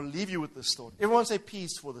 And I will leave you with this thought. Everyone say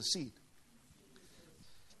peace for the seed.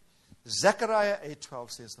 Zechariah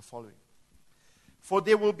 8:12 says the following. For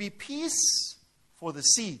there will be peace for the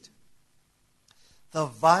seed. The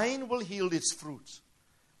vine will yield its fruit.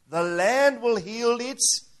 The land will yield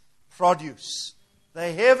its produce.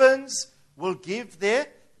 The heavens will give their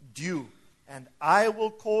due. And I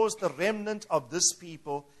will cause the remnant of this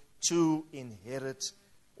people to inherit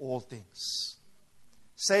all things.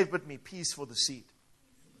 Say it with me, peace for the seed.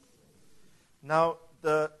 Now,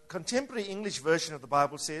 the contemporary English version of the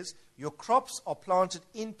Bible says, your crops are planted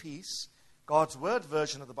in peace. God's Word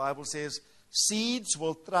version of the Bible says, seeds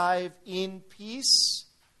will thrive in peace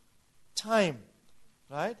time.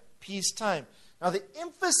 Right? Peace time. Now, the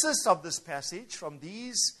emphasis of this passage from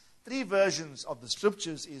these three versions of the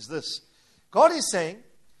scriptures is this. God is saying,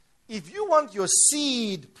 if you want your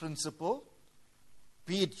seed principle,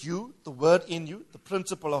 be it you, the word in you, the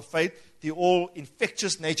principle of faith, the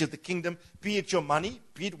all-infectious nature of the kingdom, be it your money,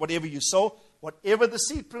 be it whatever you sow, whatever the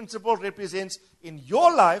seed principle represents in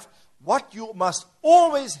your life, what you must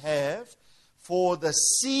always have for the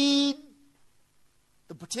seed,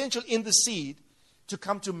 the potential in the seed, to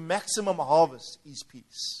come to maximum harvest is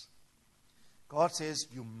peace. God says,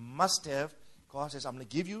 you must have, God says, I'm going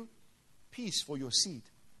to give you peace for your seed.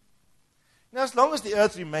 Now, as long as the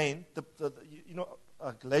earth remains,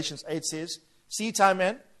 Galatians 8 says, seed time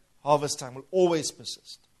and harvest time will always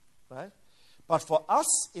persist. Right? But for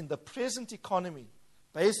us in the present economy,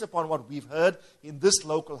 based upon what we've heard in this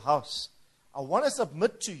local house, I want to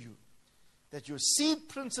submit to you that your seed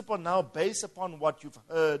principle now, based upon what you've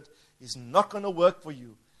heard, is not going to work for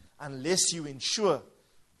you unless you ensure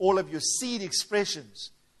all of your seed expressions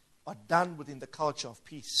are done within the culture of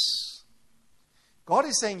peace. God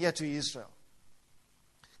is saying here to Israel,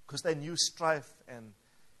 because they knew strife and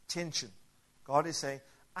tension, God is saying,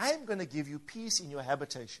 I'm going to give you peace in your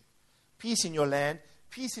habitation, peace in your land,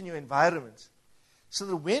 peace in your environment, so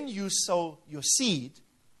that when you sow your seed,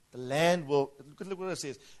 the land will, look what it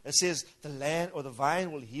says. It says, the land or the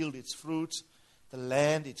vine will yield its fruit, the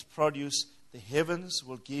land its produce, the heavens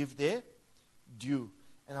will give their due,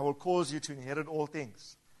 and I will cause you to inherit all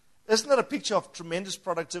things. Isn't that a picture of tremendous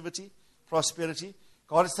productivity, prosperity?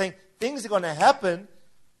 God is saying things are going to happen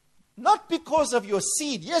not because of your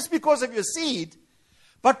seed, yes, because of your seed,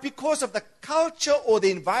 but because of the culture or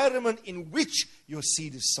the environment in which your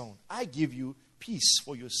seed is sown. I give you peace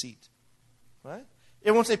for your seed. Right?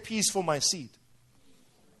 Everyone say peace for my seed.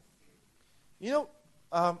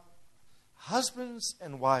 Husbands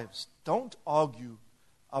and wives, don't argue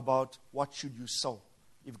about what should you sow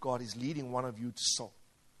if God is leading one of you to sow.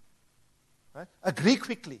 Right? Agree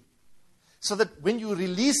quickly, so that when you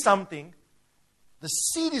release something, the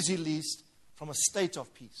seed is released from a state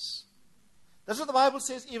of peace. That's what the Bible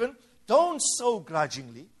says even. Don't sow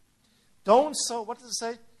grudgingly. Don't sow, what does it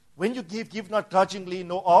say? When you give not grudgingly,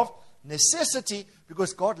 nor of necessity,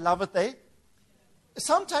 because God loveth a.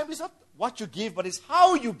 Sometimes it's not what you give, but it's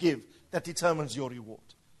how you give that determines your reward.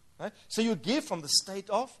 Right? So you give from the state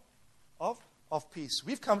of peace.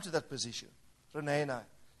 We've come to that position, Renee and I.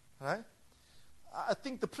 Right? I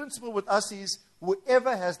think the principle with us is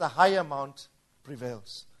whoever has the high amount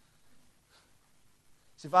prevails.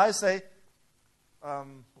 So if I say,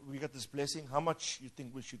 we got this blessing, how much you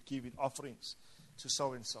think we should give in offerings to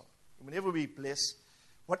so and so? Whenever we bless,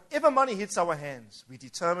 whatever money hits our hands, we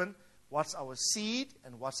determine what's our seed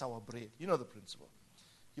and what's our bread. You know the principle.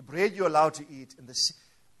 Your bread you're allowed to eat.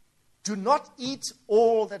 Do not eat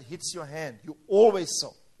all that hits your hand. You always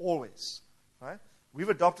sow. Always. Right? We've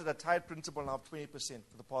adopted a tithe principle now of 20%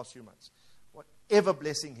 for the past few months. Whatever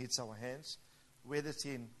blessing hits our hands, whether it's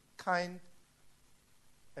in kind,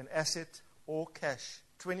 an asset, or cash,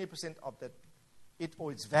 20% of that, it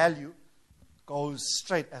or its value, goes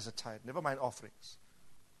straight as a tithe. Never mind offerings.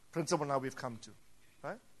 Principle now we've come to.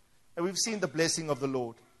 Right? And we've seen the blessing of the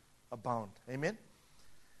Lord abound. Amen?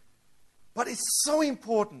 But it's so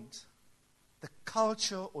important, the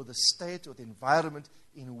culture or the state or the environment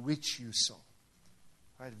in which you sow.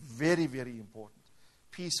 Right? Very, very important.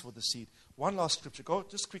 Peace for the seed. One last scripture. Go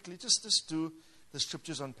just quickly. Just do the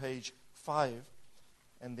scriptures on page 5,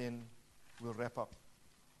 and then we'll wrap up.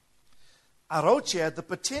 I wrote here, the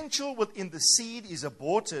potential within the seed is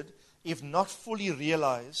aborted if not fully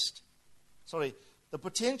realized. The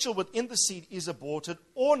potential within the seed is aborted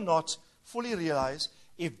or not fully realized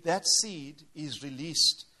if that seed is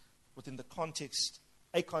released within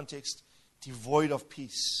a context devoid of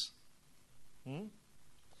peace.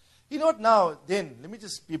 You know what now, then, let me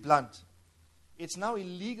just be blunt. It's now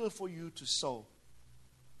illegal for you to sow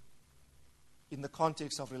in the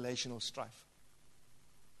context of relational strife.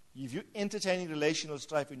 If you're entertaining relational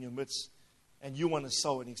strife in your midst and you want to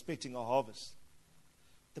sow and expecting a harvest,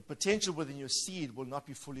 the potential within your seed will not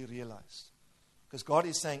be fully realized. Because God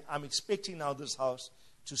is saying, I'm expecting now this house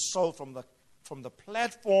to sow from the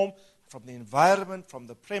platform, from the environment, from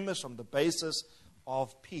the premise, from the basis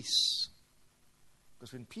of peace.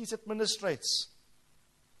 Because when peace administrates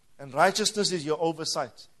and righteousness is your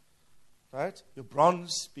oversight, right? Your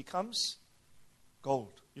bronze becomes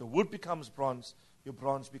gold. Your wood becomes bronze. Your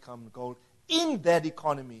bronze becomes gold. In that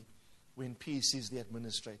economy, when peace is the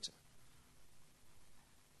administrator.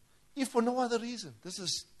 If for no other reason, this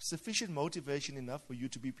is sufficient motivation enough for you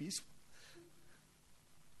to be peaceful.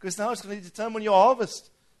 Because now it's going to determine your harvest.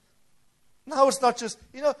 Now it's not just,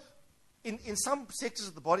 in some sectors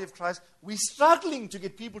of the body of Christ, we're struggling to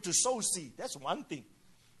get people to sow seed. That's one thing.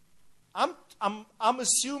 I'm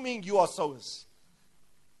assuming you are sowers.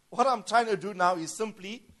 What I'm trying to do now is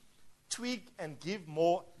simply tweak and give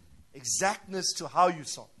more exactness to how you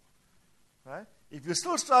sow. Right? If you're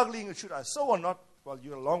still struggling, should I sow or not? Well,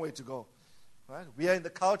 you're a long way to go. Right? We are in the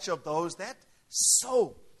culture of those that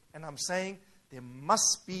sow. And I'm saying there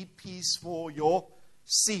must be peace for your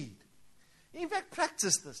seed. In fact,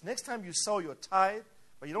 practice this. Next time you sow your tithe,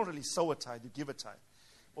 but you don't really sow a tithe, you give a tithe.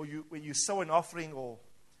 Or when you sow an offering, or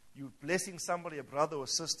you're blessing somebody, a brother or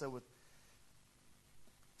sister,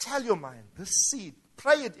 tell your mind, this seed,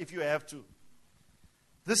 pray it if you have to.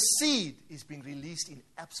 This seed is being released in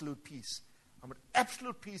absolute peace. I'm at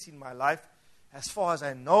absolute peace in my life. As far as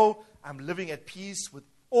I know, I'm living at peace with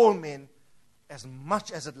all men as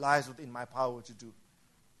much as it lies within my power to do.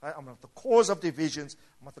 Right? I'm not the cause of divisions.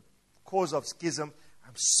 I'm not the cause of schism.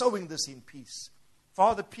 I'm sowing this in peace.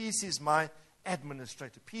 Father, peace is my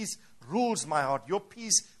administrator. Peace rules my heart. Your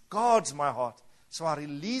peace guards my heart. So I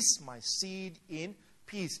release my seed in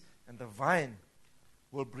peace. And the vine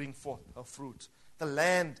will bring forth her fruit. The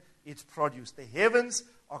land, its produce. The heavens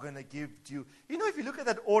are going to give dew. If you look at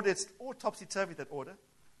that order, it's all topsy-turvy, that order.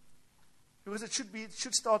 Because it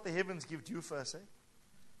should start the heavens give dew first,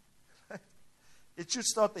 eh? It should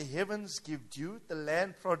start the heavens give dew, the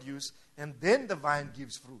land produce, and then the vine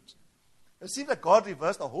gives fruit. It seems like God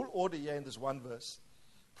reversed the whole order here in this one verse,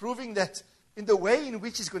 proving that in the way in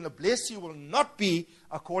which He's going to bless you will not be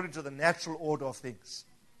according to the natural order of things.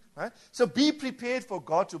 Right? So be prepared for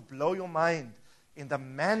God to blow your mind in the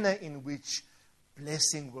manner in which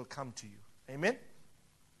blessing will come to you. Amen?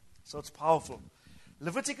 So it's powerful.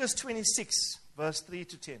 Leviticus 26, verse 3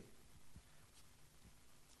 to 10.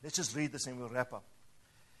 Let's just read this and we'll wrap up.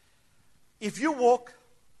 If you walk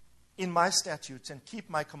in my statutes and keep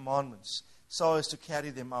my commandments so as to carry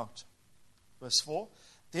them out. Verse 4.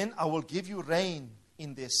 Then I will give you rain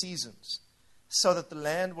in their seasons, so that the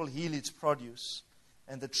land will yield its produce,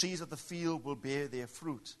 and the trees of the field will bear their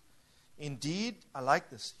fruit. Indeed, I like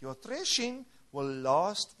this. Your threshing will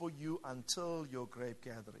last for you until your grape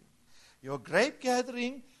gathering. Your grape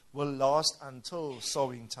gathering will last until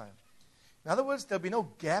sowing time. In other words, there will be no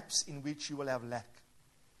gaps in which you will have lack.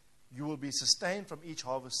 You will be sustained from each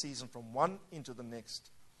harvest season, from one into the next.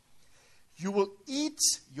 You will eat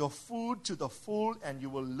your food to the full, and you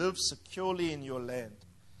will live securely in your land.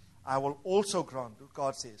 I will also grant,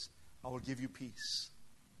 God says, I will give you peace.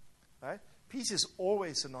 Right? Peace is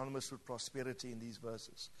always synonymous with prosperity in these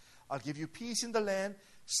verses. I'll give you peace in the land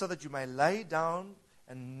so that you may lie down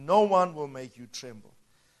and no one will make you tremble.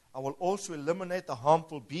 I will also eliminate the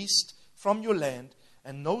harmful beast from your land,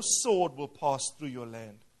 and no sword will pass through your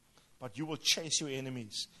land. But you will chase your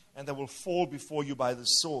enemies, and they will fall before you by the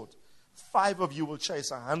sword. 5 of you will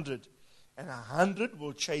chase 100, and 100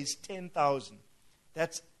 will chase 10,000.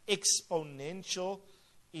 That's exponential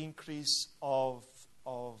increase of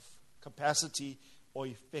capacity or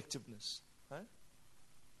effectiveness. Right?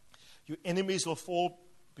 Your enemies will fall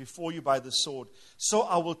before you by the sword. So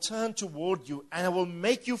I will turn toward you, and I will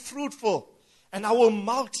make you fruitful, and I will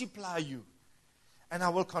multiply you, and I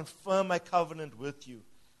will confirm my covenant with you.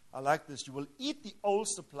 I like this. You will eat the old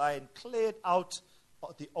supply and clear it out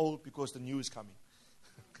of the old, because the new is coming.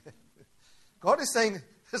 God is saying,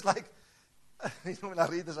 it's like, when I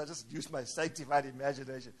read this, I just use my sanctified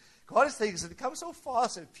imagination. God is saying, it's become so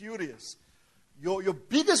fast and furious. Your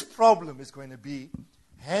biggest problem is going to be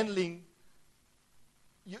handling.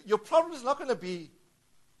 Your problem is not going to be,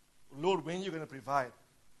 Lord, when you're going to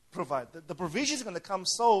provide. The provision is going to come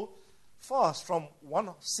so fast from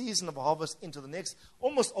one season of harvest into the next,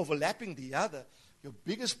 almost overlapping the other. Your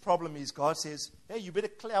biggest problem is God says, hey, you better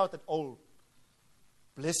clear out that old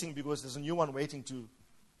blessing because there's a new one waiting to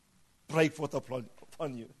break forth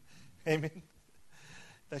upon you. Amen.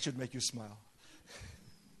 That should make you smile.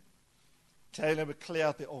 Tell your neighbor, clear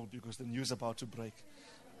out the old because the news is about to break.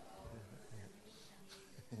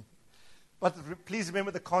 But please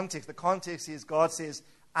remember the context. The context is God says,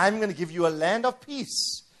 I'm going to give you a land of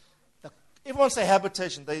peace. Everyone say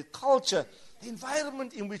habitation, the culture, the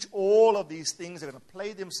environment in which all of these things are going to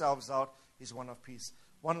play themselves out is one of peace.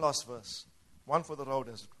 One last verse. One for the road,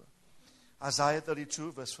 as it were. Isaiah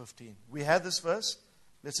 32, verse 15. We have this verse.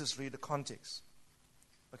 Let's just read the context.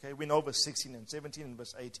 Okay, we know verse 16 and 17 and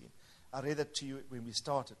verse 18. I read that to you when we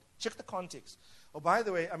started. Check the context. Oh, by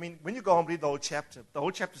the way, when you go and read the whole chapter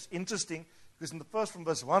is interesting because in the first from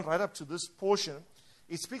verse 1 right up to this portion,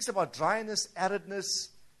 it speaks about dryness, aridness,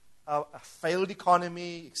 a failed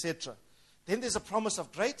economy, etc. Then there's a promise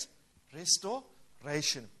of great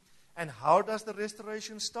restoration. And how does the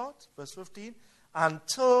restoration start? Verse 15.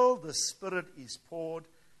 Until the Spirit is poured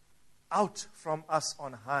out from us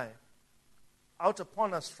on high, out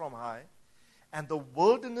upon us from high, and the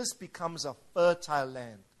wilderness becomes a fertile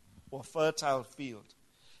land or fertile field.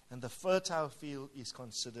 And the fertile field is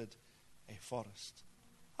considered a forest.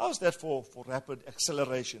 How's that for rapid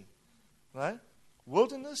acceleration? Right?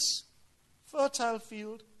 Wilderness, fertile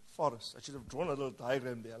field, forest. I should have drawn a little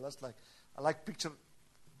diagram there. I like picture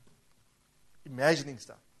imagining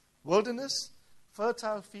stuff. Wilderness,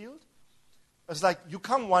 fertile field. It's like you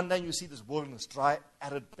come one day and you see this wilderness, dry,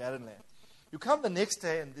 arid, barren land. You come the next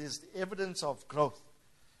day and there's the evidence of growth.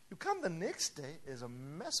 You come the next day, there's a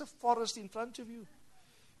massive forest in front of you.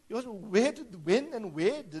 When and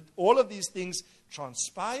where did all of these things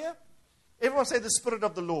transpire? Everyone say the Spirit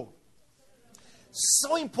of the Lord.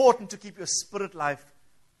 So important to keep your spirit life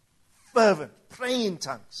fervent, praying in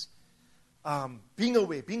tongues, being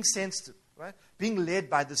aware, being sensitive, right? Being led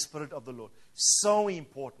by the Spirit of the Lord. So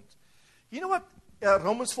important. You know what?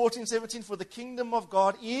 Romans 14:17, for the kingdom of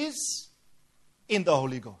God is in the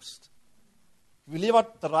Holy Ghost. If we leave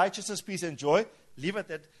out the righteousness, peace, and joy, leave it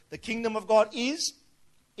that the kingdom of God is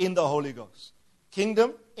in the Holy Ghost.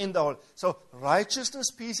 Kingdom in the Holy. So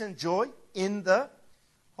righteousness, peace, and joy in the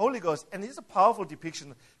Holy Ghost. And it's a powerful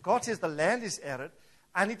depiction. God says the land is arid.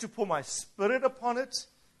 I need to pour my Spirit upon it.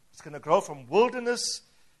 It's going to grow from wilderness.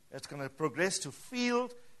 It's going to progress to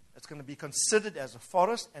field. It's going to be considered as a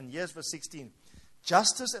forest. And here's verse 16.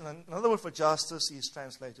 Justice, and another word for justice is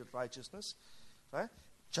translated righteousness. Right?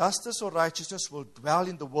 Justice or righteousness will dwell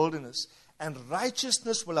in the wilderness, and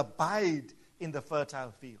righteousness will abide in the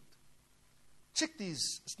fertile field. Check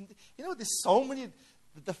these. There's so many.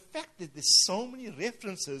 The fact that there's so many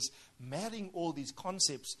references marrying all these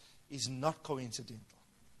concepts is not coincidental.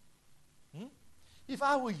 If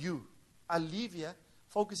I were you, I'll leave here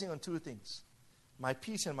focusing on two things: my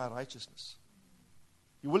peace and my righteousness.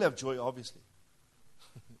 You will have joy, obviously.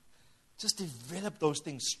 Just develop those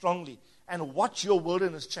things strongly and watch your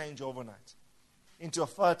wilderness change overnight into a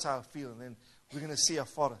fertile field. And then we're going to see a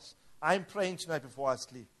forest. I'm praying tonight before I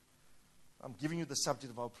sleep. I'm giving you the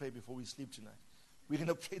subject of our prayer before we sleep tonight. We're going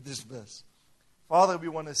to pray this verse. Father, we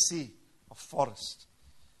want to see a forest.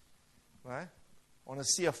 Right? I want to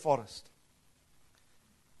see a forest.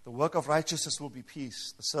 The work of righteousness will be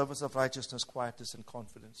peace. The service of righteousness, quietness and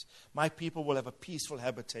confidence. My people will have a peaceful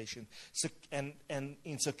habitation and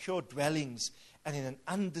in secure dwellings and in an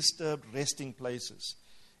undisturbed resting places.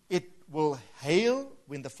 It will hail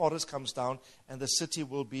when the forest comes down and the city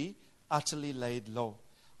will be utterly laid low.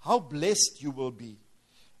 How blessed you will be.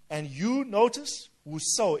 And you, notice, who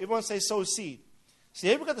sow. Everyone say sow seed. See,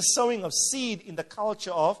 here we've got the sowing of seed in the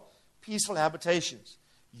culture of peaceful habitations.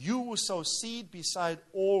 You who sow seed beside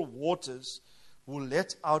all waters will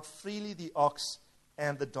let out freely the ox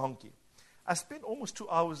and the donkey. I spent almost 2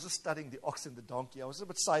 hours just studying the ox and the donkey. I was a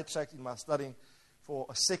bit sidetracked in my studying for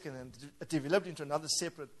a second, and it developed into another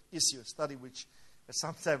separate issue, a study which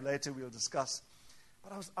sometime later we'll discuss.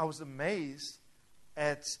 But I was amazed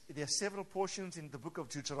at, there are several portions in the book of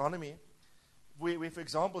Deuteronomy where for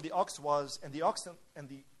example, the ox and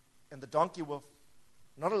the donkey were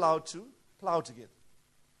not allowed to plow together.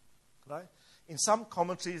 Right? In some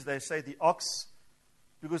commentaries, they say the ox,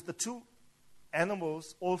 because the two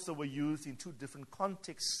animals also were used in two different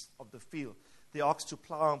contexts of the field. the ox to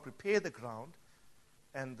plow and prepare the ground,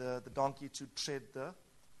 and the donkey to tread the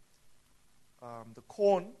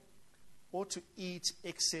corn, or to eat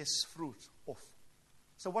excess fruit off.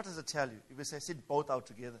 So what does it tell you? If we say sit both out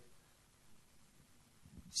together,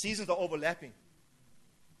 seasons are overlapping,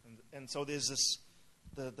 and so there's this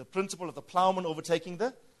the principle of the plowman overtaking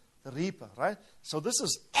the reaper, right? So this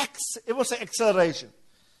is it will say acceleration.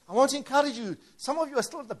 I want to encourage you. Some of you are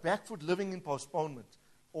still at the back foot living in postponement,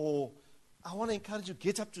 or I want to encourage you,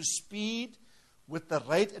 get up to speed with the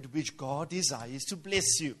rate at which God desires to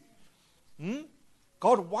bless you.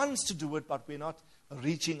 God wants to do it, but we're not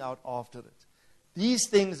reaching out after it. These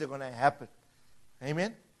things are going to happen.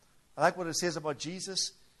 Amen? I like what it says about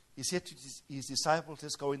Jesus. He said to his disciples,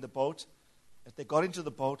 let's go in the boat. If they got into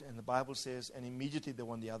the boat, and the Bible says, and immediately they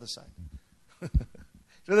were on the other side. You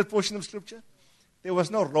know that portion of Scripture? There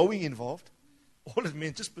was no rowing involved. All it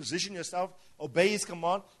meant, just position yourself, obey His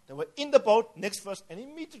command. They were in the boat, next verse, and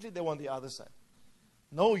immediately they were on the other side.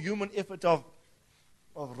 No human effort of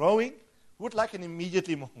rowing. Who would like an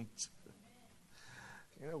immediately moment?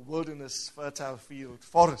 Wilderness, fertile field,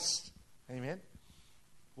 forest. Amen?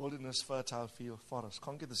 Wilderness, fertile field, forest.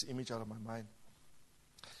 Can't get this image out of my mind.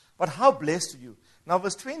 But how blessed are you? Now,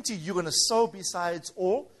 verse 20, you're going to sow besides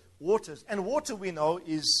all waters. And water, we know,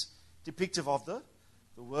 is depictive of the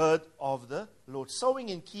word of the Lord. Sowing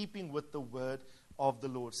in keeping with the word of the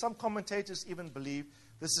Lord. Some commentators even believe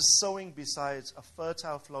this is sowing besides a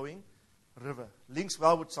fertile flowing river. Links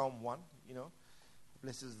well with Psalm 1,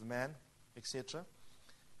 blessed is the man, etc.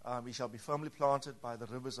 He shall be firmly planted by the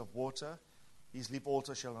rivers of water. His leaf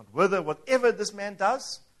also shall not wither. Whatever this man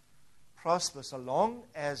does prospers, so long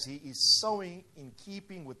as he is sowing in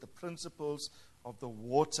keeping with the principles of the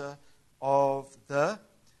water of the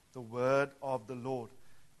word of the Lord.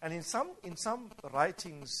 And in some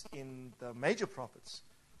writings in the major prophets,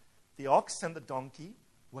 the ox and the donkey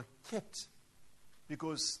were kept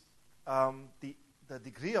because the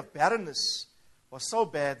degree of barrenness was so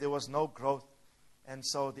bad there was no growth. And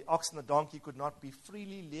so the ox and the donkey could not be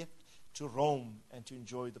freely left to roam and to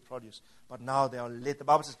enjoy the produce. But now they are let. The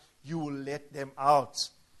Bible says, you will let them out.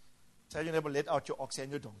 Tell your neighbor, let out your ox and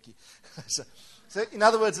your donkey. so in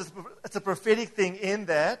other words, it's a prophetic thing in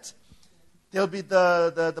that there'll be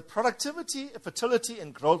the productivity, fertility,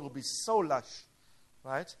 and growth will be so lush,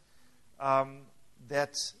 right?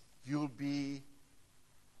 That you'll be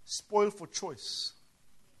spoiled for choice,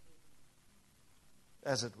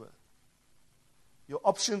 as it were. Your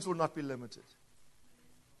options will not be limited.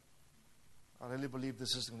 I really believe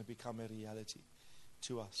this is going to become a reality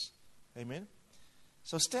to us. Amen?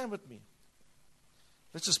 So stand with me.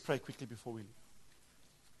 Let's just pray quickly before we leave.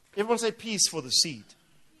 Everyone say peace for the seed.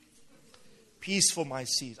 Peace for my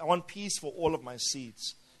seeds. I want peace for all of my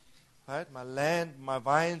seeds. Right? My land, my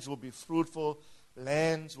vines will be fruitful.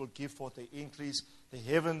 Lands will give forth their increase. The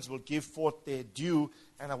heavens will give forth their dew.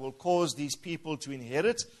 And I will cause these people to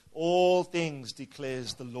inherit all things,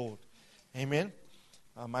 declares the Lord. Amen?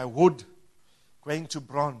 My wood going to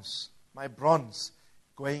bronze. My bronze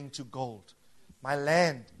going to gold. My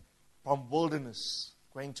land from wilderness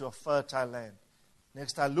going to a fertile land.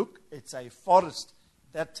 Next I look, it's a forest.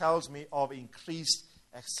 That tells me of increased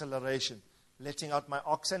acceleration. Letting out my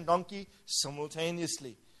ox and donkey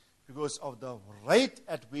simultaneously because of the rate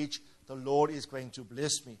at which the Lord is going to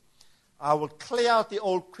bless me. I will clear out the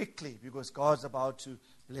old quickly because God's about to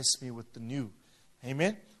bless me with the new.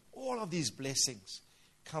 Amen? All of these blessings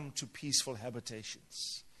come to peaceful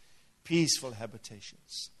habitations. Peaceful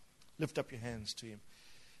habitations. Lift up your hands to Him.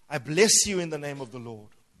 I bless you in the name of the Lord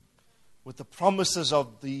with the promises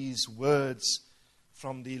of these words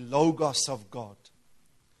from the Logos of God.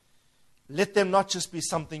 Let them not just be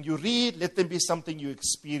something you read, let them be something you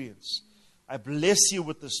experience. I bless you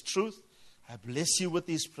with this truth. I bless you with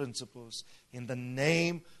these principles in the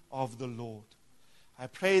name of the Lord. I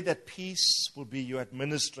pray that peace will be your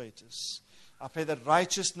administrators. I pray that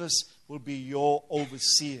righteousness will be your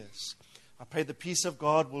overseers. I pray the peace of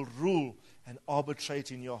God will rule and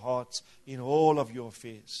arbitrate in your hearts in all of your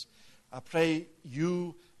affairs. I pray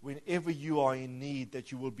you, whenever you are in need,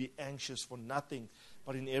 that you will be anxious for nothing,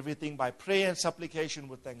 but in everything by prayer and supplication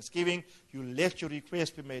with thanksgiving, you let your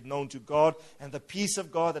request be made known to God, and the peace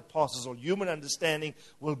of God that passes all human understanding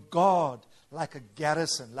will guard like a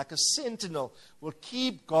garrison, like a sentinel, will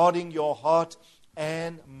keep guarding your heart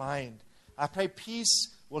and mind. I pray peace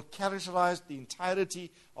will characterize the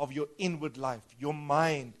entirety of your inward life, your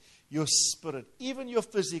mind, your spirit, even your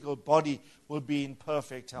physical body will be in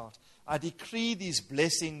perfect health. I decree these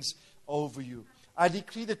blessings over you. I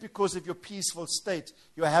decree that because of your peaceful state,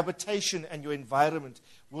 your habitation and your environment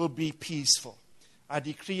will be peaceful. I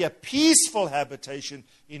decree a peaceful habitation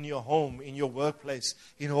in your home, in your workplace,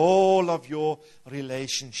 in all of your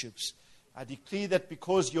relationships. I decree that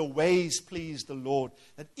because your ways please the Lord,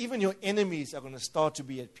 that even your enemies are going to start to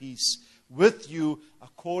be at peace with you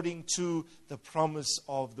according to the promise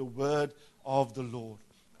of the word of the Lord.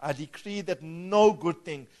 I decree that no good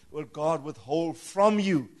thing will God withhold from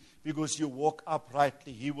you because you walk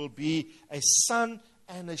uprightly. He will be a sun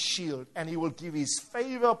and a shield, and He will give His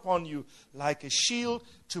favor upon you like a shield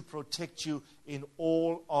to protect you in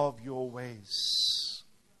all of your ways.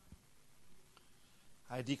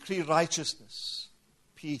 I decree righteousness,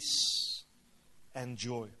 peace, and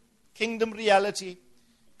joy. Kingdom reality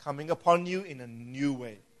coming upon you in a new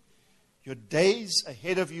way. Your days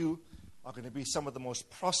ahead of you are going to be some of the most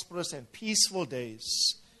prosperous and peaceful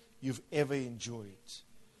days you've ever enjoyed.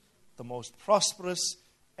 The most prosperous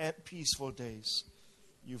and peaceful days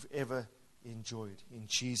you've ever enjoyed. In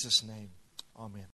Jesus' name, amen.